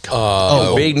else is going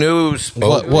on? big news.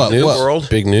 What? World?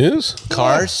 Big news?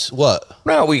 Cars? What?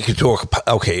 No, we could talk.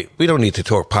 Okay, we don't need to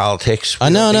talk politics.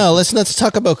 No. Let's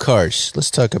talk about cars. Let's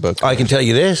talk about cars. I can tell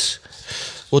you this.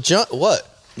 Well, John, what?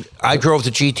 I drove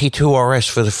the GT2 RS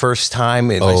for the first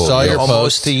time in I saw your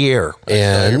almost post. a year. your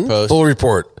And post. full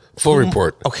report. Full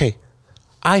report. Okay,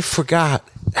 I forgot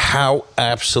how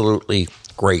absolutely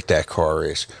great that car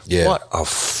is. Yeah. What a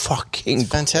fucking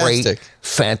fantastic.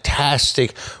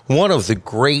 fantastic. One of the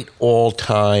great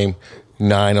all-time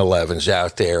 911s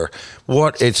out there.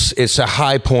 It's a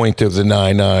high point of the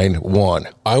 991.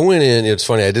 I went in. It's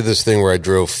funny. I did this thing where I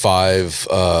drove 5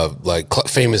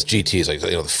 famous GTs, like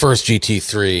the first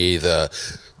GT3, the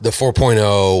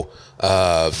 4.0,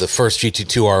 the first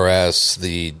GT2 RS,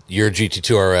 your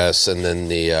GT2 RS, and then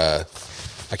the I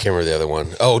can't remember the other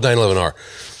one. Oh, 911R.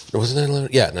 Was it 911?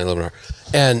 Yeah, 911R.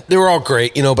 And they were all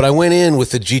great, but I went in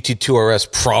with the GT2 RS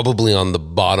probably on the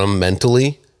bottom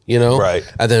mentally. Right.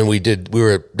 And then we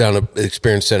were down at the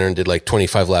Experience Center and did like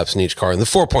 25 laps in each car. And the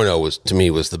 4.0 to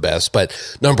me was the best. But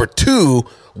number 2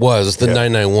 was the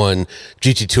 991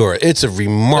 GT2 RS. It's a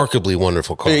remarkably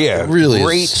wonderful car. Yeah. It really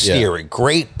great is. steering,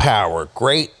 great power,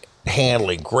 great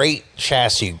handling, great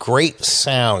chassis, great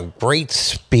sound, great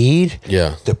speed.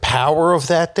 Yeah. The power of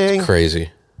that thing. Crazy.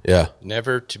 Yeah.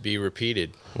 Never to be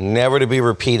repeated. Never to be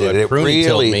repeated. It Rooney really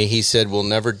told me, he said, we'll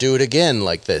never do it again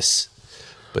like this.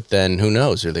 But then who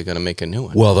knows? Are they going to make a new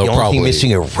one? Well, they'll The only probably thing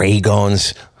missing are ray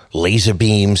guns, laser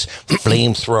beams,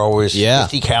 flamethrowers,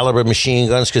 50 caliber machine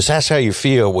guns, because that's how you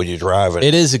feel when you're driving.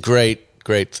 It is a great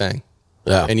thing.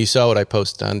 Yeah. And you saw what I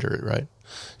posted under it, right?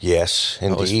 Yes,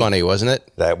 indeed. That was funny, wasn't it?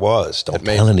 That was. Don't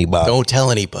That tell anybody. Don't tell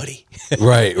anybody.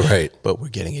 Right. But we're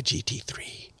getting a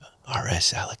GT3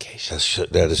 RS allocation.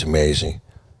 That is amazing.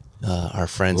 Our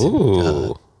friends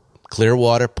in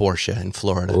Clearwater Porsche in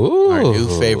Florida. Our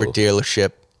new favorite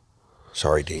dealership.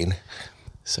 Sorry, Dean.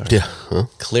 Sorry. Yeah. Huh?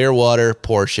 Clearwater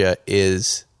Porsche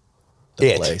is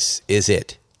the place. Is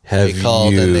it? They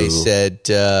called and they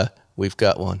said, we've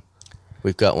got one.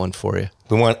 We've got one for you.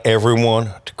 We want everyone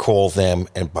to call them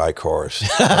and buy cars.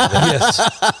 Yes,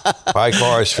 buy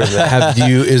cars from them. Have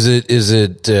you? Is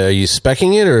it? Are you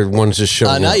speccing it or one's just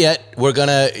showing? Not yet. We're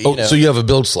gonna. So you have a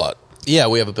build slot. Yeah,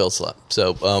 we have a build slot.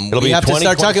 So It'll we be have to 20,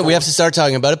 start talking. 24. We have to start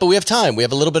talking about it, but we have time. We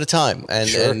have a little bit of time,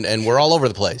 and we're all over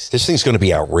the place. This thing's going to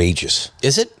be outrageous.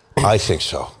 Is it? I think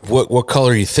so. What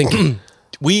color are you thinking?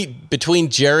 Between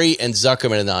Jerry and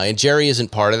Zuckerman and I, and Jerry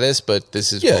isn't part of this, but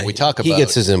this is what we talk about. He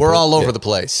gets his input. We're all over the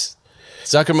place.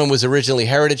 Zuckerman was originally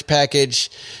Heritage Package.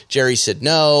 Jerry said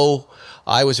no.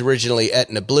 I was originally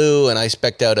Etna Blue, and I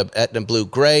spec'd out a Etna Blue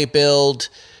Gray build.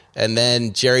 And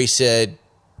then Jerry said,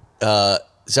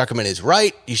 Zuckerman is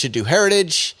right. You should do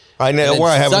Heritage. I know.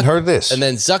 I haven't heard this. And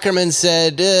then Zuckerman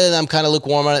said, I'm kind of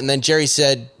lukewarm on it. And then Jerry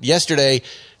said yesterday,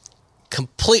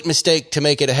 complete mistake to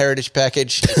make it a Heritage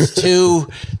Package.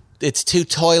 It's too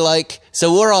toy-like.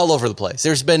 So we're all over the place.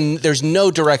 There's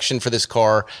no direction for this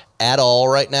car at all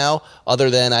right now,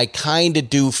 other than I kind of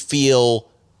do feel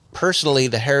personally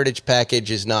the Heritage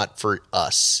Package is not for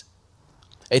us.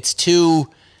 It's too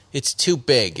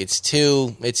big. It's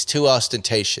too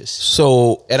ostentatious.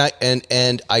 So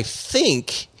and I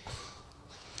think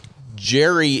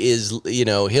Jerry is,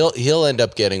 he'll end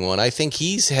up getting one. I think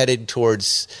he's headed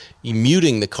towards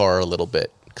muting the car a little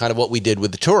bit, kind of what we did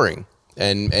with the Touring.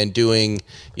 And doing,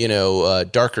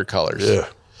 darker colors. Yeah.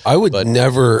 I would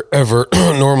never, ever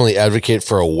normally advocate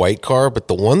for a white car, but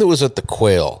the one that was at the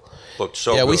Quail. Looked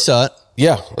so yeah, good. we saw it.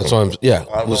 Yeah, that's why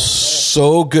it was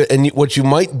so good. And what you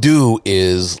might do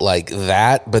is like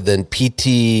that, but then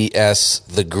PTS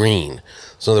the green.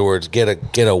 So in other words, get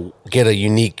a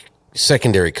unique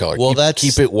secondary color. Well,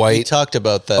 keep it white. We talked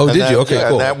about that. Oh, did you? Okay,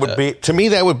 cool. That would be, to me,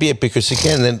 that would be it, because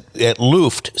again, then at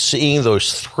Luft, seeing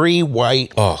those 3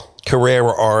 white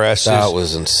Carrera RSs. That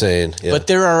was insane. Yeah. But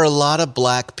there are a lot of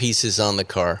black pieces on the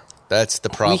car. That's the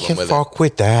problem with it. We can fuck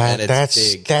with that. And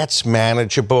That's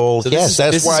manageable. So yes,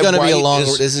 this is going to be a long.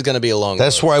 This is going to be a long.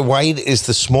 That's why white is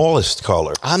the smallest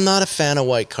color. I'm not a fan of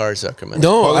white cars, Zuckerman.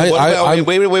 No, wait.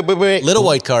 Little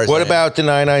white cars. What about the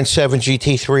 997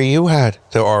 GT3 you had,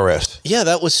 the RS? Yeah,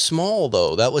 that was small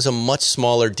though. That was a much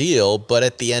smaller deal. But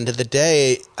at the end of the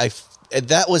day,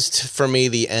 that was for me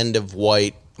the end of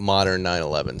white modern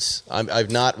 911s. I've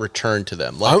not returned to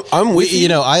them. I'm with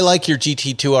you. I like your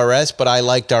GT2 RS, but I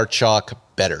liked our Chalk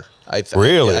better.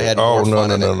 Really? I had more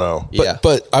fun in it. No.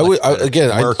 But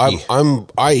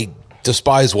I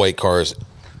despise white cars.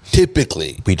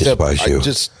 Typically, we despise you.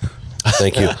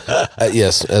 Thank you.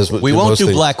 Yes, as we won't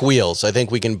do black wheels. I think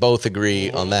we can both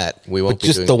agree on that. We won't. But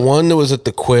just the one that was at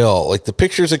the Quail, like the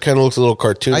pictures, it kind of looks a little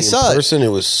cartoony. I saw in person. It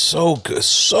was so good,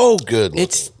 so good.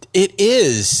 It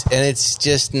is, and it's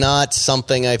just not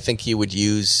something I think you would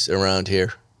use around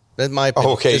here. That's my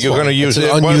opinion. Okay, you're going to use an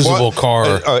unusable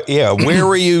car. Yeah, where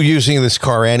are you using this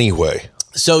car anyway?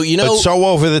 So it's so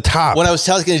over the top. When I was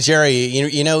talking to Jerry,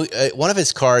 one of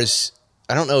his cars.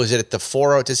 I don't know. Is it at the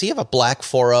 4.0? Does he have a black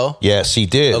 4.0? Yes, he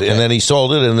did, okay. And then he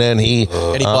sold it, and then he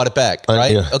bought it back.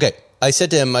 Right? Yeah. Okay. I said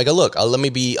to him, I go, look, let me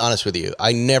be honest with you.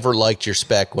 I never liked your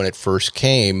spec when it first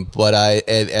came, but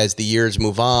as the years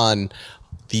move on,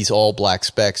 these all black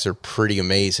specs are pretty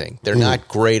amazing. They're not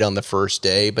great on the first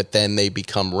day, but then they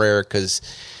become rare because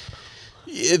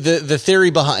the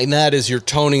theory behind that is you're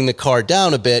toning the car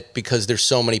down a bit because there's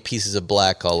so many pieces of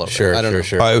black all over. Sure, I don't know.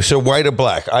 Sure. So white or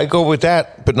black? I go with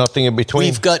that, but nothing in between.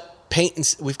 We've got paint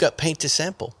to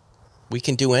sample. We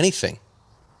can do anything.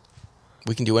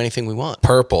 We can do anything we want.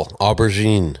 Purple,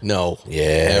 aubergine. No.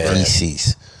 Yeah.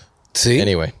 Feces. See?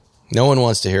 Anyway. No one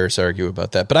wants to hear us argue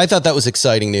about that, but I thought that was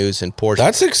exciting news. And Porsche,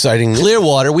 that's exciting.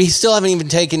 Clearwater, we still haven't even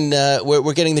taken.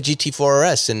 We're getting the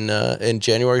GT4 RS in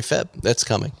January, Feb. That's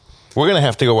coming. We're going to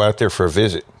have to go out there for a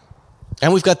visit,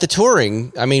 and we've got the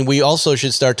Touring. I mean, we also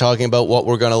should start talking about what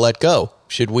we're going to let go.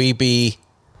 Should we be?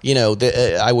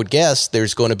 I would guess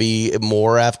there's going to be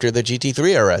more after the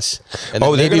GT3 RS, and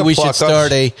then maybe we should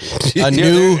start a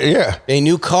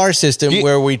new car system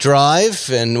where we drive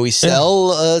and we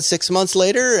sell 6 months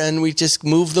later, and we just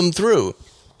move them through.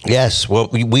 Yes, well,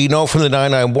 we know from the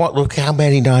 991. Look how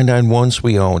many 991s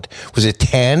we owned. Was it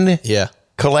 10? Yeah,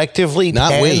 collectively.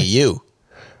 Not 10? we, you.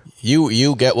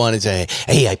 You get one and say,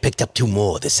 hey, I picked up 2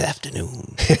 more this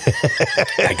afternoon.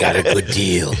 I got a good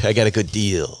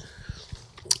deal.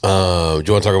 Do you want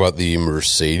to talk about the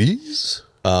Mercedes?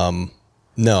 No,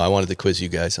 I wanted to quiz you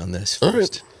guys on this first. All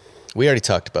right. We already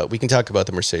talked about. We can talk about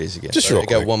the Mercedes again. Just real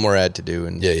quick. I got one more ad to do,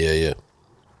 and Yeah.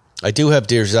 I do have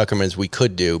Dear Zuckerman's we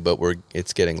could do, but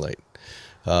it's getting late.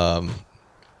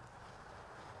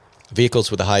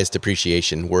 Vehicles with the highest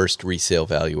depreciation, worst resale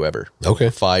value ever. Okay.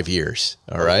 5 years.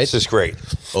 All right. This is great.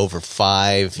 Over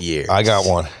 5 years. I got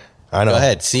one. I know. Go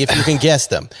ahead. See if you can guess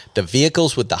them. The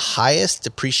vehicles with the highest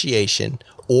depreciation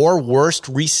or worst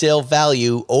resale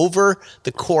value over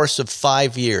the course of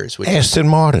 5 years. Which Aston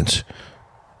Martins.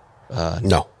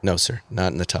 No. No, sir.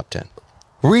 Not in the top 10.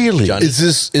 Really? Johnny?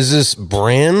 Is this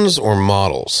brands or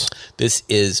models? This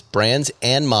is brands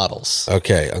and models.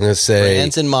 Okay, I'm going to say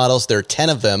Brands and models. There are 10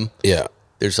 of them. yeah.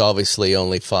 There's obviously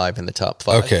only 5 in the top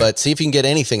 5. Okay. But see if you can get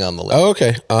anything on the list. Oh,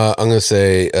 okay. I'm going to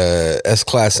say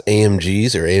S-Class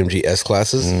AMGs or AMG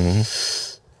S-Classes. Mm-hmm.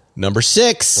 Number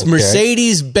 6, Okay.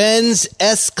 Mercedes-Benz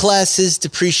S-Classes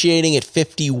depreciating at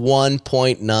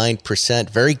 51.9%.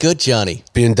 Very good, Johnny.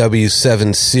 BMW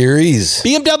 7 Series.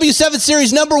 BMW 7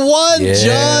 Series number 1, Yeah.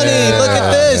 Johnny. Look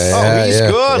at this. Oh, he's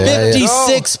good. Yeah.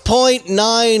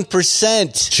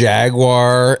 56.9%.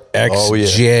 Jaguar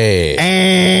XJ.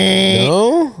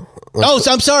 No? Oh,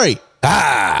 so I'm sorry.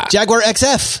 Jaguar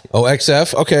XF. Oh,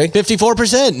 XF? Okay.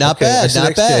 54%. Not Okay, I bad. said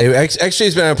Not XJ. bad.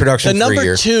 XJ's been out of production The for a number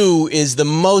year. 2 is the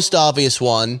most obvious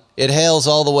one. It hails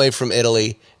all the way from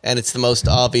Italy, and it's the most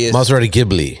obvious. Maserati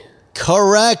Ghibli.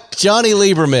 Correct, Johnny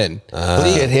Lieberman.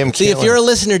 Look at him See, if killing. you're a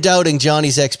listener doubting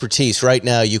Johnny's expertise right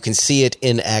now, you can see it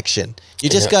in action. You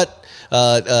just got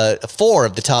 4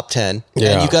 of the top 10,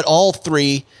 Yeah. and you got all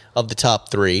 3 of the top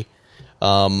 3.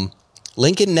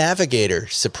 Lincoln Navigator,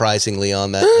 surprisingly,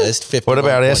 on that list. What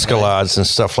about 51.9. Escalades and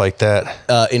stuff like that?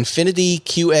 Infiniti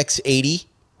QX80.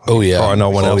 Oh, yeah. Oh, no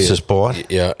one else yeah. has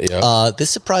bought. Yeah, yeah. This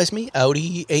surprised me.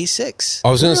 Audi A6. I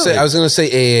was gonna say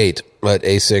A8, but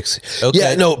A6. Okay.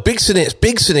 Yeah, no, big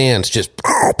sedans just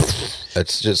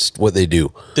that's just what they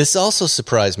do. This also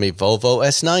surprised me. Volvo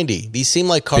S90. These seem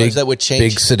like cars that would change.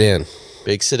 Big sedan.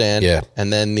 Big sedan. Yeah.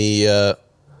 And then the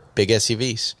big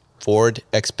SUVs. Ford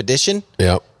Expedition.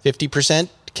 Yeah. 50%.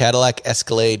 Cadillac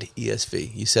Escalade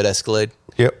ESV. You said Escalade?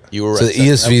 Yep. You were So right. the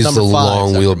ESV is the Number 5,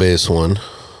 long so- wheelbase one.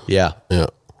 Yeah. Yeah.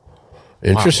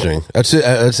 Interesting. That's it.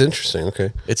 That's interesting.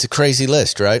 Okay. It's a crazy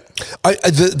list, right?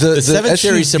 The The 7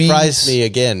 Series SUVs surprised me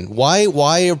again. Why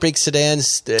are big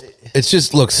sedans? It's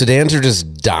just look, sedans are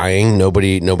just dying.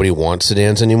 Nobody wants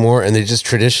sedans anymore, and they're just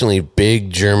traditionally big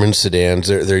German sedans.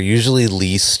 They're usually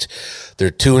leased. They're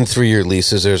 2 and 3 year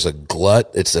leases. There's a glut.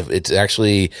 It's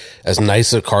actually as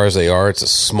nice a car as they are. It's a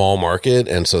small market,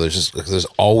 and so there's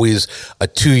always a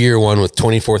 2-year one with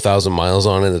 24,000 miles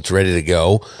on it that's ready to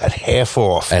go At half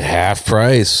off. at half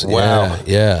price. Wow.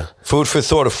 Yeah. Food for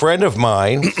thought. A friend of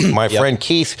mine, my friend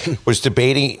Keith, was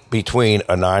debating between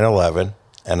a 911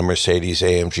 and a Mercedes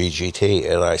AMG GT.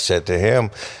 And I said to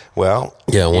him, well,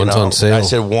 Yeah, one's on sale. I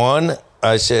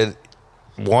said,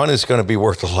 one is going to be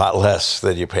worth a lot less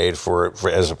than you paid for it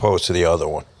as opposed to the other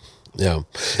one. Yeah.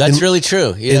 That's really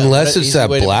true. Yeah, Unless it's easy that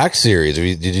way to- black series.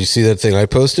 Did you see that thing I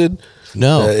posted?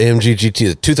 No. AMG GT,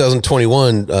 the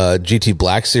 2021 GT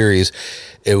Black Series.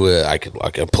 It was I could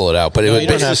pull it out, but it No, was you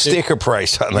don't What's have the to. sticker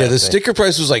price on that yeah. The thing? sticker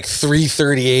price was like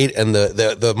 $338, and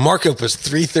the markup was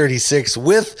 $336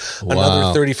 with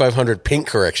another $3,500 paint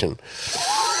correction.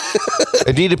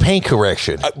 It needed paint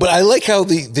correction. But I like how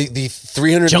the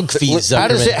 300 Junk fees. How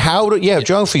does it?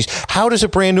 Junk fees. How does a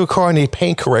brand new car need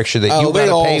paint correction that you they got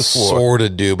to all pay for? sort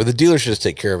of do, but the dealer should just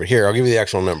take care of it. Here, I'll give you the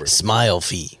actual numbers. Smile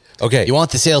fee. Okay. You want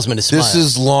the salesman to smile. This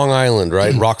is Long Island,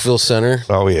 right? Rockville Center.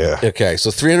 Oh yeah. Okay, so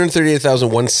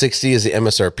 $338,160 is the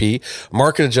MSRP.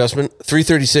 Market adjustment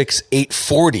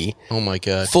 $336,840. Oh my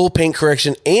God. Full paint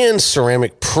correction and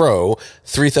ceramic pro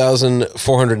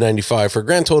 $3,495 for a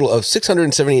grand total of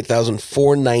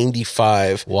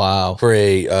 $678,495. Wow. For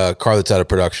a car that's out of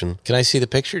production. Can I see the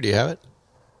picture? Do you have it?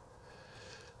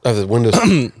 Oh, the windows.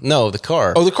 No, the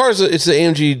car. Oh, the car is it's the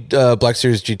AMG Black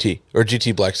Series GT or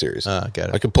GT Black Series. Got it.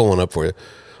 I could pull one up for you.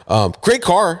 Great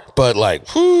car, but like,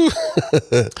 whew.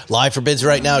 Live for bids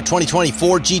right now,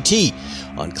 2024 GT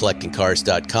on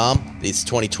collectingcars.com. It's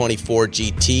 2024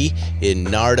 GT in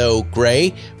Nardo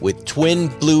Gray with twin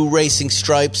blue racing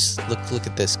stripes. Look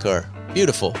at this car.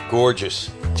 Beautiful.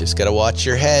 Gorgeous. Just got to watch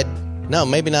your head. No,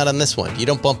 maybe not on this one. You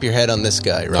don't bump your head on this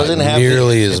guy, right? Doesn't have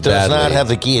nearly the, as it does badly. not have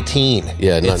the guillotine.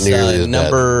 Yeah, not It's nearly as bad.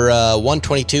 number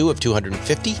 122 of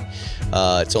 250.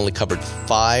 It's only covered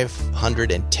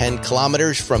 510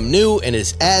 kilometers from new and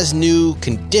is as new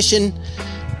condition.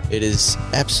 It is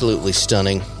absolutely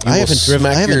stunning. I haven't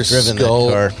driven that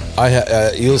car.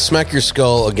 You'll smack your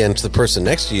skull against the person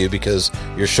next to you because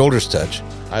your shoulders touch.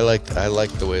 I like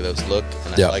the way those look,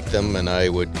 and Yeah. I like them, and I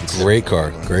would consider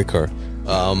Great car.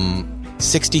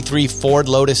 63 Ford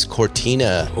Lotus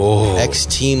Cortina, Oh.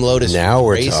 X-Team Lotus Now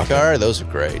we're race talking. car. Those are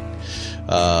great.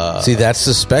 See, that's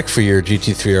the spec for your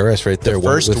GT3 RS right there. The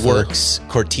first works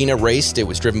Cortina raced. It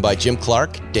was driven by Jim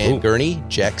Clark, Dan Gurney,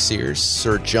 Jack Sears,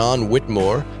 Sir John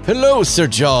Whitmore. Hello, Sir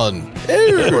John.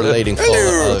 Relating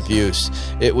full of use.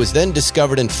 It was then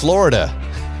discovered in Florida.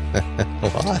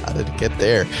 How did it get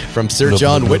there? From Sir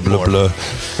John Whitmore.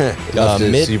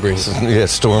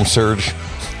 Storm surge.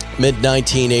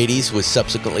 Mid-1980s was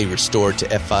subsequently restored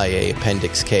to FIA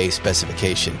Appendix K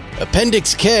specification.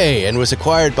 Appendix K, and was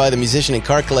acquired by the musician and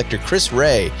car collector Chris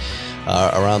Ray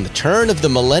around the turn of the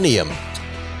millennium.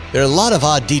 There are a lot of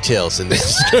odd details in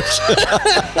this description.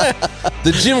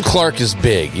 The Jim Clark is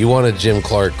big. You want a Jim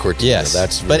Clark Cortina. Yes,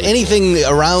 that's but really anything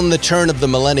around the turn of the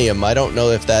millennium, I don't know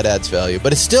if that adds value.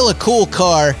 But it's still a cool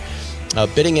car.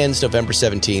 Bidding ends November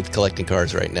 17th. Collecting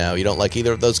cars right now. You don't like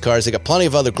either of those cars? They got plenty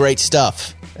of other great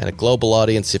stuff. And a global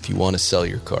audience if you want to sell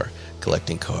your car.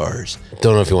 Collecting cars.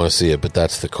 Don't know if you want to see it, but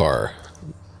that's the car.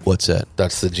 What's that?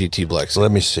 That's the GT Black Series.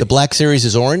 Let me see. The Black Series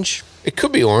is orange? It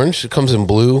could be orange. It comes in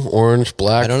blue, orange,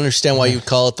 black. I don't understand why you'd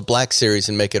call it the Black Series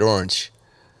and make it orange.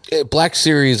 Black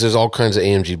Series, there's all kinds of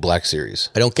AMG Black Series.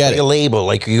 I don't get like it. a label,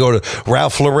 like you go to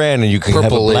Ralph Lauren and you can Purple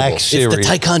have a Black label. Series. It's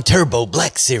the Taycan Turbo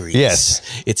Black Series.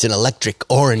 Yes. It's an electric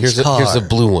orange car. Here's a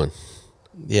blue one.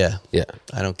 Yeah. Yeah.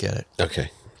 I don't get it.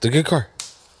 Okay. It's a good car.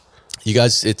 You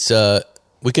guys, it's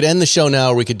we could end the show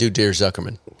now or we could do Dear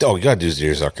Zuckerman. Oh, you got to do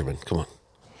Dear Zuckerman. Come on.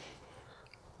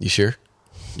 You sure?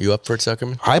 You up for it,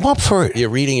 Zuckerman? I'm up for it. You're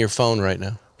reading your phone right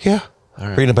now. Yeah. All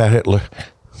right. Reading about Hitler.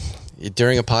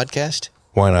 During a podcast?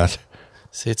 Why not?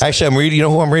 See, Actually, I'm reading. You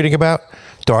know who I'm reading about?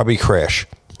 Darby Crash.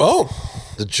 Oh,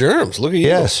 the germs. Look at you.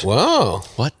 Yes. Wow.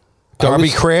 What?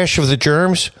 Darby Crash of the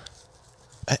Germs.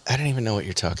 I don't even know what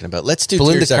you're talking about. Let's do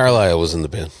Belinda Dear Zuckerman. Carlisle was in the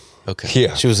band. Okay.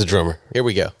 Yeah. She was the drummer. Here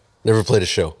we go. Never played a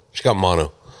show. She got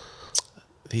mono.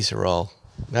 These are all...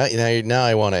 Now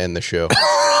I want to end the show.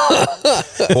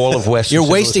 All of Western You're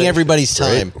wasting civilization. everybody's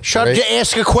time. Shut up to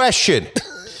ask a question.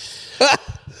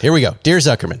 Here we go. Dear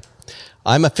Zuckerman,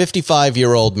 I'm a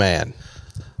 55-year-old man.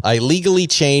 I legally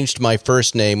changed my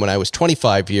first name when I was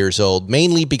 25 years old,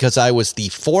 mainly because I was the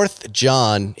fourth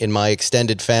John in my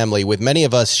extended family, with many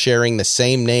of us sharing the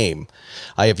same name.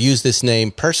 I have used this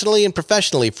name personally and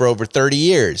professionally for over 30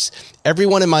 years.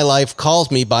 Everyone in my life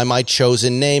calls me by my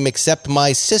chosen name except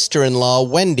my sister-in-law,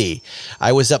 Wendy.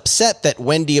 I was upset that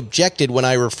Wendy objected when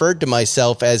I referred to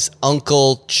myself as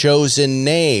Uncle Chosen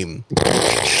Name.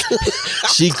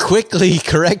 She quickly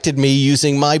corrected me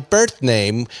using my birth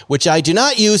name, which I do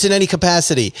not use in any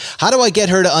capacity. How do I get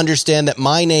her to understand that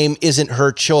my name isn't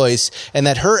her choice and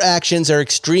that her actions are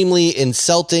extremely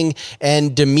insulting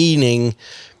and demeaning?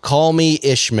 Call me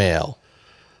Ishmael.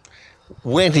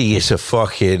 Wendy is a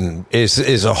fucking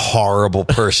is a horrible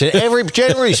person.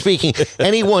 Generally speaking,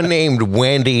 anyone named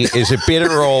Wendy is a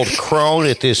bitter old crone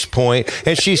at this point,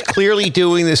 and she's clearly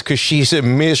doing this because she's a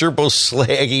miserable,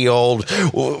 slaggy old,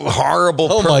 horrible.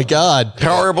 Oh my God,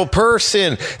 horrible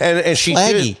person, and she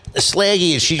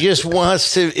slaggy, and she just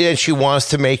wants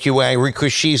to make you angry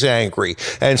because she's angry,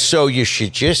 and so you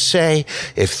should just say,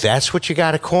 if that's what you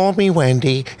got to call me,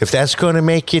 Wendy, if that's going to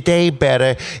make your day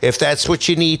better, if that's what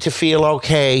you need to feel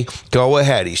okay, go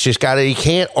ahead. He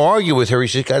can't argue with her.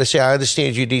 He's just got to say, I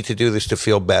understand you need to do this to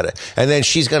feel better. And then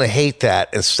she's going to hate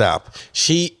that and stop.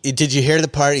 Did you hear the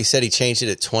part? He said he changed it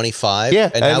at 25. Yeah.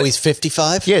 And now he's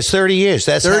 55. Yeah, it's 30 years.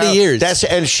 That's 30 years.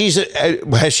 And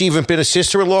has she even been a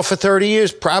sister-in-law for 30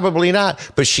 years? Probably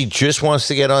not. But she just wants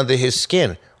to get under his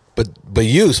skin. But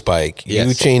you, Spike, yes.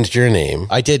 You changed your name.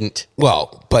 I didn't.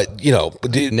 Well, but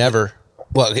never.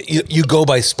 Well, you go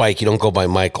by Spike. You don't go by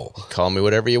Michael. Call me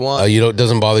whatever you want. It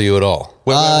doesn't bother you at all.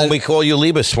 Well, we call you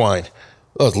Lieberswine.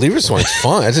 Oh, Lieberswine's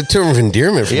fine. That's a term of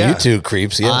endearment for you two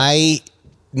creeps. Yeah.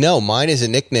 No, mine is a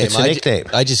nickname. It's a nickname.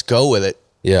 I just go with it.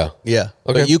 Yeah. Yeah.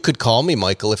 Okay. But you could call me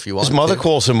Michael if you want. His mother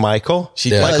calls him Michael. She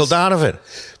does. Michael Donovan.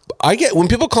 When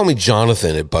people call me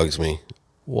Jonathan, it bugs me.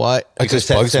 What? Because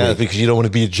you don't want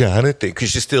to be a Jonathan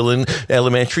because you're still in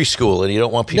elementary school and you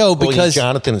don't want people calling you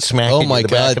Jonathan and smacking you in the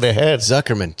back of the head.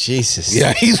 Zuckerman, Jesus.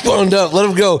 Yeah, he's wound up. Let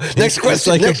him go. Next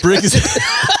question. It's like a brick.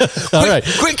 All right.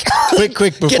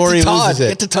 Quick, before he loses it.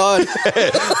 Get to Todd.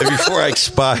 Before I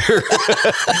expire.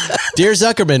 Dear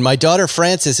Zuckerman, my daughter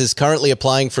Frances is currently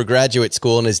applying for graduate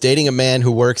school and is dating a man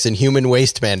who works in human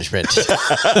waste management.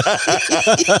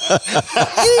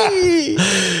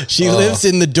 She lives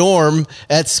in the dorm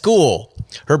at school.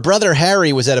 Her brother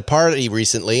Harry was at a party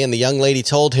recently, and the young lady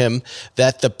told him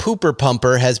that the pooper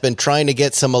pumper has been trying to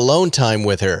get some alone time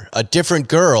with her, a different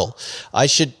girl. I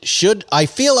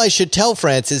feel I should tell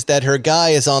Frances that her guy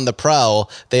is on the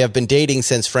prowl. They have been dating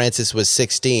since Frances was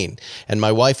 16, and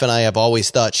my wife and I have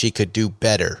always thought she could do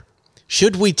better.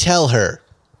 Should we tell her?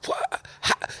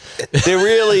 They're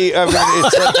really, I mean,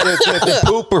 it's like the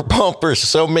pooper pumpers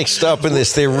so mixed up in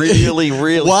this. They're really.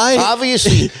 Why?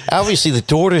 Obviously, the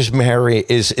daughter's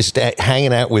is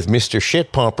hanging out with Mr.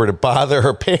 Shit Pumper to bother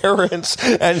her parents,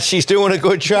 and she's doing a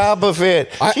good job of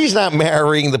it. She's not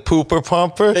marrying the pooper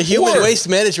pumper. The human waste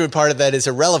management part of that is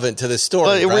irrelevant to the story.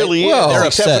 Well, it right? really is, They're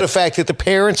except upset. for the fact that the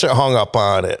parents are hung up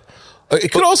on it.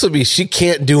 It could also be she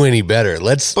can't do any better.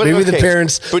 The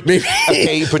parents.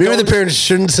 The parents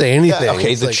shouldn't say anything. Yeah,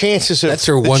 okay, it's the chances of that's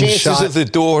her one chances shot. of the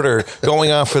daughter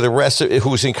going on for the rest of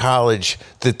who's in college,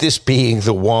 that this being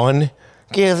the one.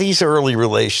 Yeah, these early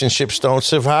relationships don't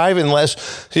survive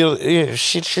unless parents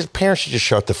should just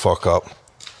shut the fuck up.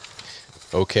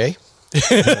 Okay.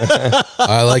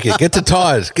 I like it. Get to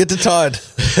Todd.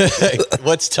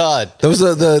 What's Todd? Those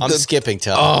are I'm skipping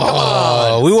Todd.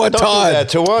 Oh, we want Don't Todd. do that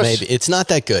to us. Maybe it's not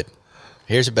that good.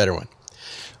 Here's a better one.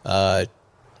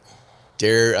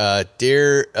 Dear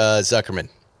Zuckerman,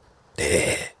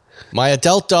 my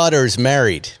adult daughter is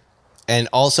married and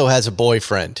also has a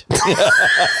boyfriend.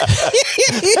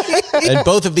 And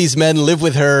both of these men live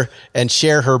with her and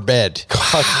share her bed.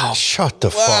 God, shut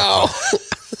the fuck up.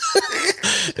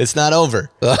 It's not over.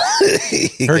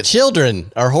 Her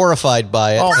children are horrified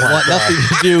by it and want nothing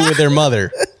to do with their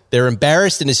mother. They're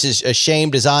embarrassed and as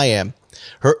ashamed as I am.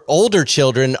 Her older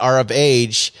children are of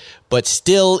age, but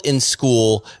still in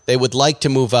school. They would like to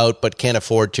move out, but can't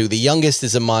afford to. The youngest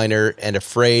is a minor and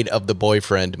afraid of the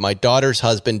boyfriend. My daughter's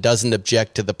husband doesn't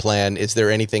object to the plan. Is there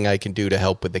anything I can do to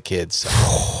help with the kids?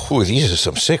 Ooh, these are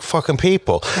some sick fucking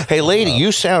people. Hey, lady,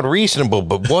 you sound reasonable,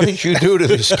 but what did you do to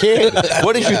this kid?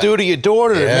 What did you do to your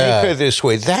daughter to make her this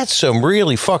way? That's some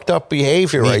really fucked up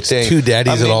behavior, I think. Two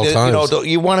daddies at all times.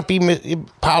 You want to be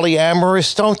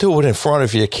polyamorous? Don't do it in front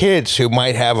of your kids who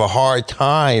might have a hard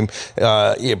time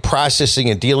processing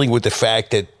and dealing with the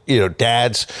fact that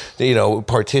dad's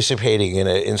participating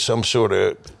in some sort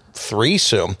of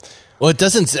threesome. Well, it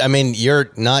doesn't. I mean, you're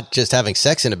not just having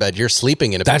sex in a bed; you're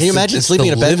sleeping in a bed. Can you imagine It's sleeping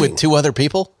the in a bed living. with two other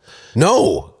people?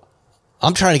 No.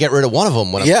 I'm trying to get rid of one of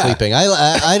them when I'm Yeah. sleeping.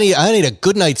 I need a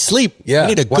good night's sleep. Yeah. I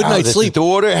need a good night's sleep. The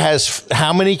daughter has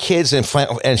how many kids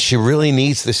and she really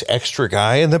needs this extra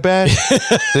guy in the bed?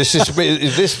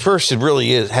 This person really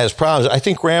has problems. I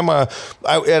think grandma,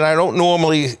 and I don't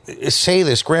normally say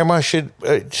this, grandma should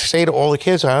say to all the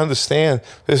kids, I understand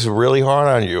this is really hard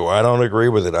on you. I don't agree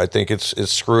with it. I think it's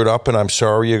screwed up and I'm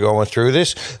sorry you're going through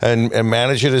this and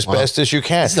manage it as best as you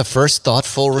can. That's the first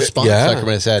thoughtful response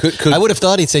Zuckerman has had. Could- I would have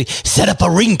thought he'd say, set up a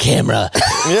Ring camera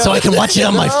so I can watch it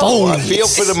on my phone. I feel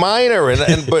for the minor,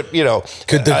 but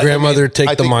Could the grandmother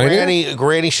take the minor?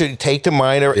 Granny should take the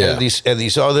minor and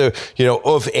these other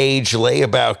of age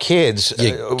layabout kids.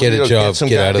 Get a job, get some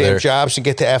get out of goddamn there. jobs, and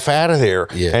get the F out of there,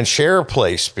 Yeah. and share a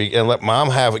place, and let mom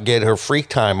get her freak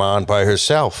time on by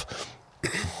herself.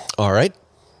 All right.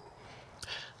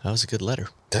 That was a good letter.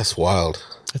 That's wild.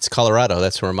 It's Colorado.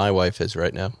 That's where my wife is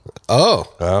right now.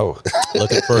 Oh.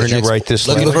 Looking for her Did you next, write this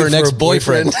looking letter? for her Looking for next a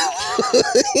boyfriend.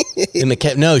 in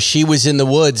the no, she was in the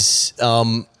woods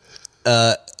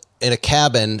in a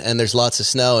cabin, and there's lots of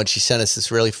snow, and she sent us this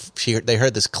they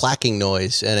heard this clacking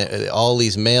noise, and all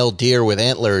these male deer with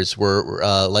antlers were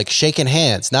like shaking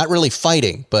hands, not really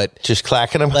fighting, but Just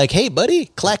clacking them. like, hey buddy,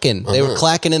 clacking. They were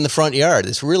clacking in the front yard.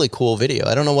 It's a really cool video.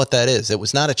 I don't know what that is. It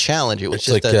was not a challenge. It was It's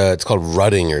just like it's called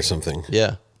rutting or something.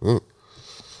 yeah.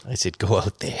 I said, go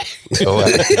out there.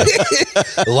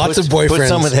 Lots of boyfriends. Put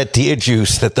some of that deer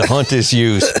juice that the hunters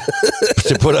use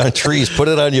to put on trees. Put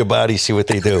it on your body. See what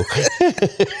they do.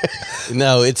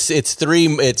 No, it's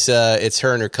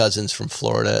her and her cousins from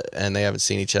Florida, and they haven't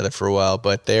seen each other for a while.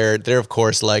 But they're of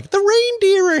course like, the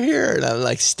reindeer are here, and I'm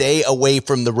like, stay away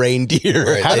from the reindeer.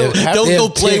 Right. Don't go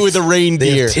play with the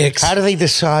reindeer. How do they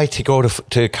decide to go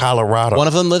to Colorado? One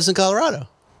of them lives in Colorado.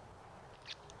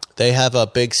 They have a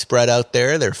big spread out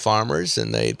there. They're farmers,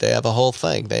 and they have a whole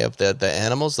thing. They have the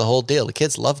animals, the whole deal. The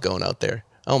kids love going out there.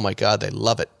 Oh my God, they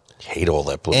love it. Hate all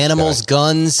that blue Animals, sky.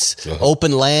 guns,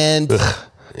 open land.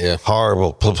 Yeah.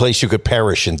 Horrible place you could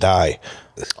perish and die.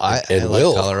 I It like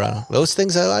will. Colorado. Those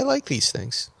things, I like these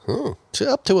things.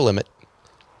 Up to a limit.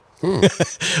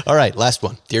 All right, last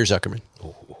one. Dear Zuckerman.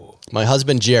 My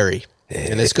husband, Jerry.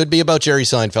 And this could be about Jerry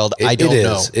Seinfeld. I don't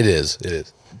know. It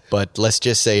is. But let's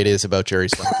just say it is about Jerry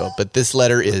Seinfeld. But this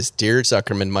letter is, Dear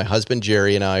Zuckerman, my husband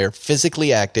Jerry and I are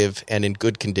physically active and in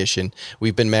good condition.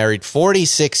 We've been married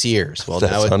 46 years. Well,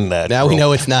 That's unnatural. now we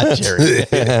know it's not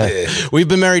Jerry. We've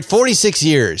been married 46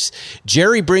 years.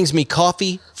 Jerry brings me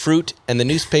coffee, fruit, and the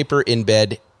newspaper in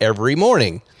bed every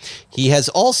morning. He has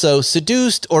also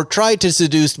seduced or tried to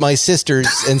seduce my sisters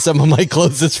and some of my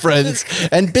closest friends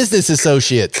and business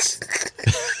associates.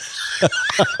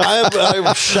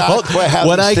 I'm shocked by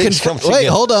how these things come together.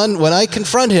 Hold on. When I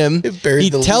confront him, he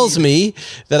tells me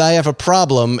that I have a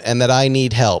problem and that I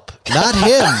need help. Not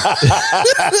him.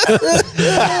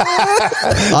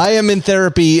 I am in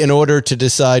therapy in order to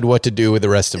decide what to do with the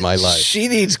rest of my life. She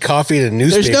needs coffee and a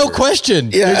newspaper. There's no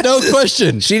question. Yeah. There's no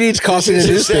question. She needs coffee and a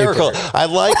newspaper. I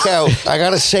like how, I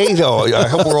got to say, though, I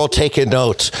hope we're all taking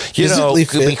notes.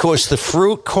 Because the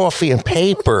fruit, coffee, and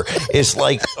paper is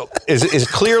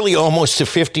clearly almost to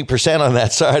 50% on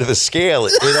that side of the scale.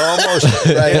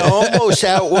 It almost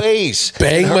outweighs.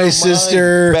 Bang my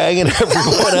sister. Banging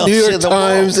everyone else. New York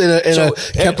Times in a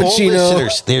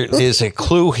cappuccino. There's a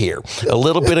clue here. A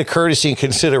little bit of courtesy and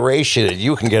consideration, and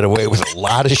you can get away with a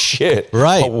lot of shit.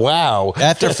 Right. Oh, wow.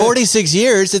 After 46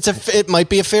 years, it might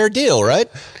be a fair deal, right?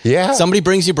 Yeah. Somebody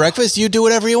brings you breakfast, you do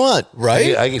whatever you want,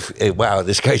 right? Wow,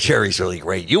 this guy Jerry's really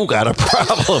great. You got a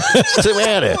problem. What's the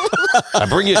matter? I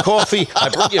bring you coffee, I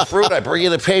bring you fruit, I bring you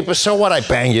the paper. So what? I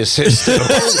bang your sister.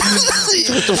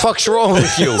 What the fuck's wrong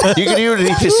with you? You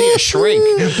need to see a shrink.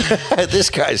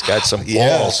 This guy's got some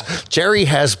balls. Jerry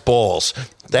has balls.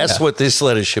 That's what this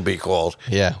letter should be called.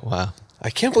 Yeah, wow. I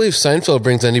can't believe Seinfeld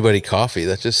brings anybody coffee.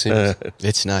 That just seems...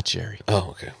 It's not Jerry. Oh,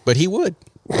 okay. But he would.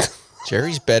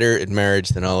 Jerry's better at marriage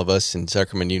than all of us, and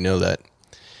Zuckerman, you know that.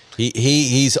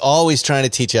 He's always trying to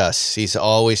teach us. He's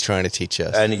always trying to teach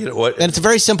us. And you know what? And it's a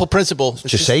very simple principle.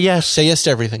 Just say yes. Say yes to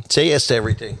everything. Say yes to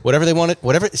everything. Whatever they want it.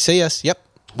 Whatever. Say yes. Yep.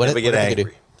 Never get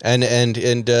angry. And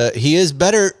he is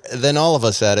better than all of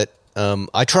us at it.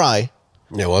 I try.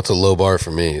 Yeah, well, it's a low bar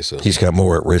for me. So he's got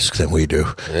more at risk than we do.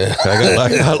 Yeah. I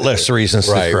got less reasons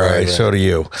to cry. Right. So do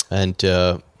you. And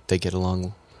they get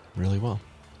along really well.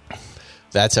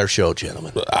 That's our show,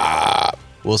 gentlemen.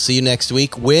 We'll see you next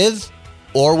week with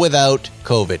or without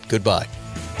COVID. Goodbye.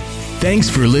 Thanks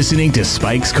for listening to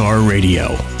Spike's Car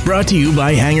Radio, brought to you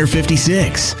by Hangar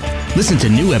 56. Listen to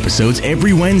new episodes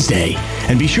every Wednesday,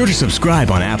 and be sure to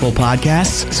subscribe on Apple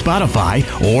Podcasts, Spotify,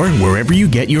 or wherever you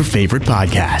get your favorite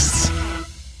podcasts.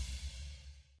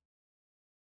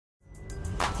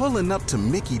 Pulling up to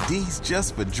Mickey D's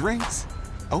just for drinks?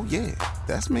 Oh yeah,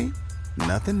 that's me.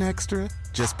 Nothing extra,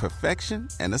 just perfection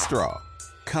and a straw.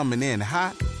 Coming in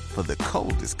hot for the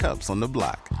coldest cups on the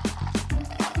block.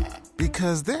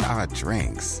 Because there are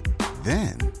drinks.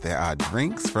 Then there are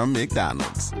drinks from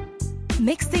McDonald's.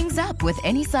 Mix things up with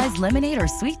any size lemonade or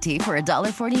sweet tea for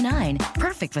 $1.49.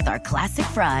 Perfect with our classic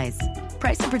fries.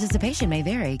 Price and participation may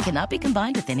vary. Cannot be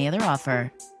combined with any other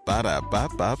offer.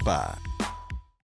 Ba-da-ba-ba-ba.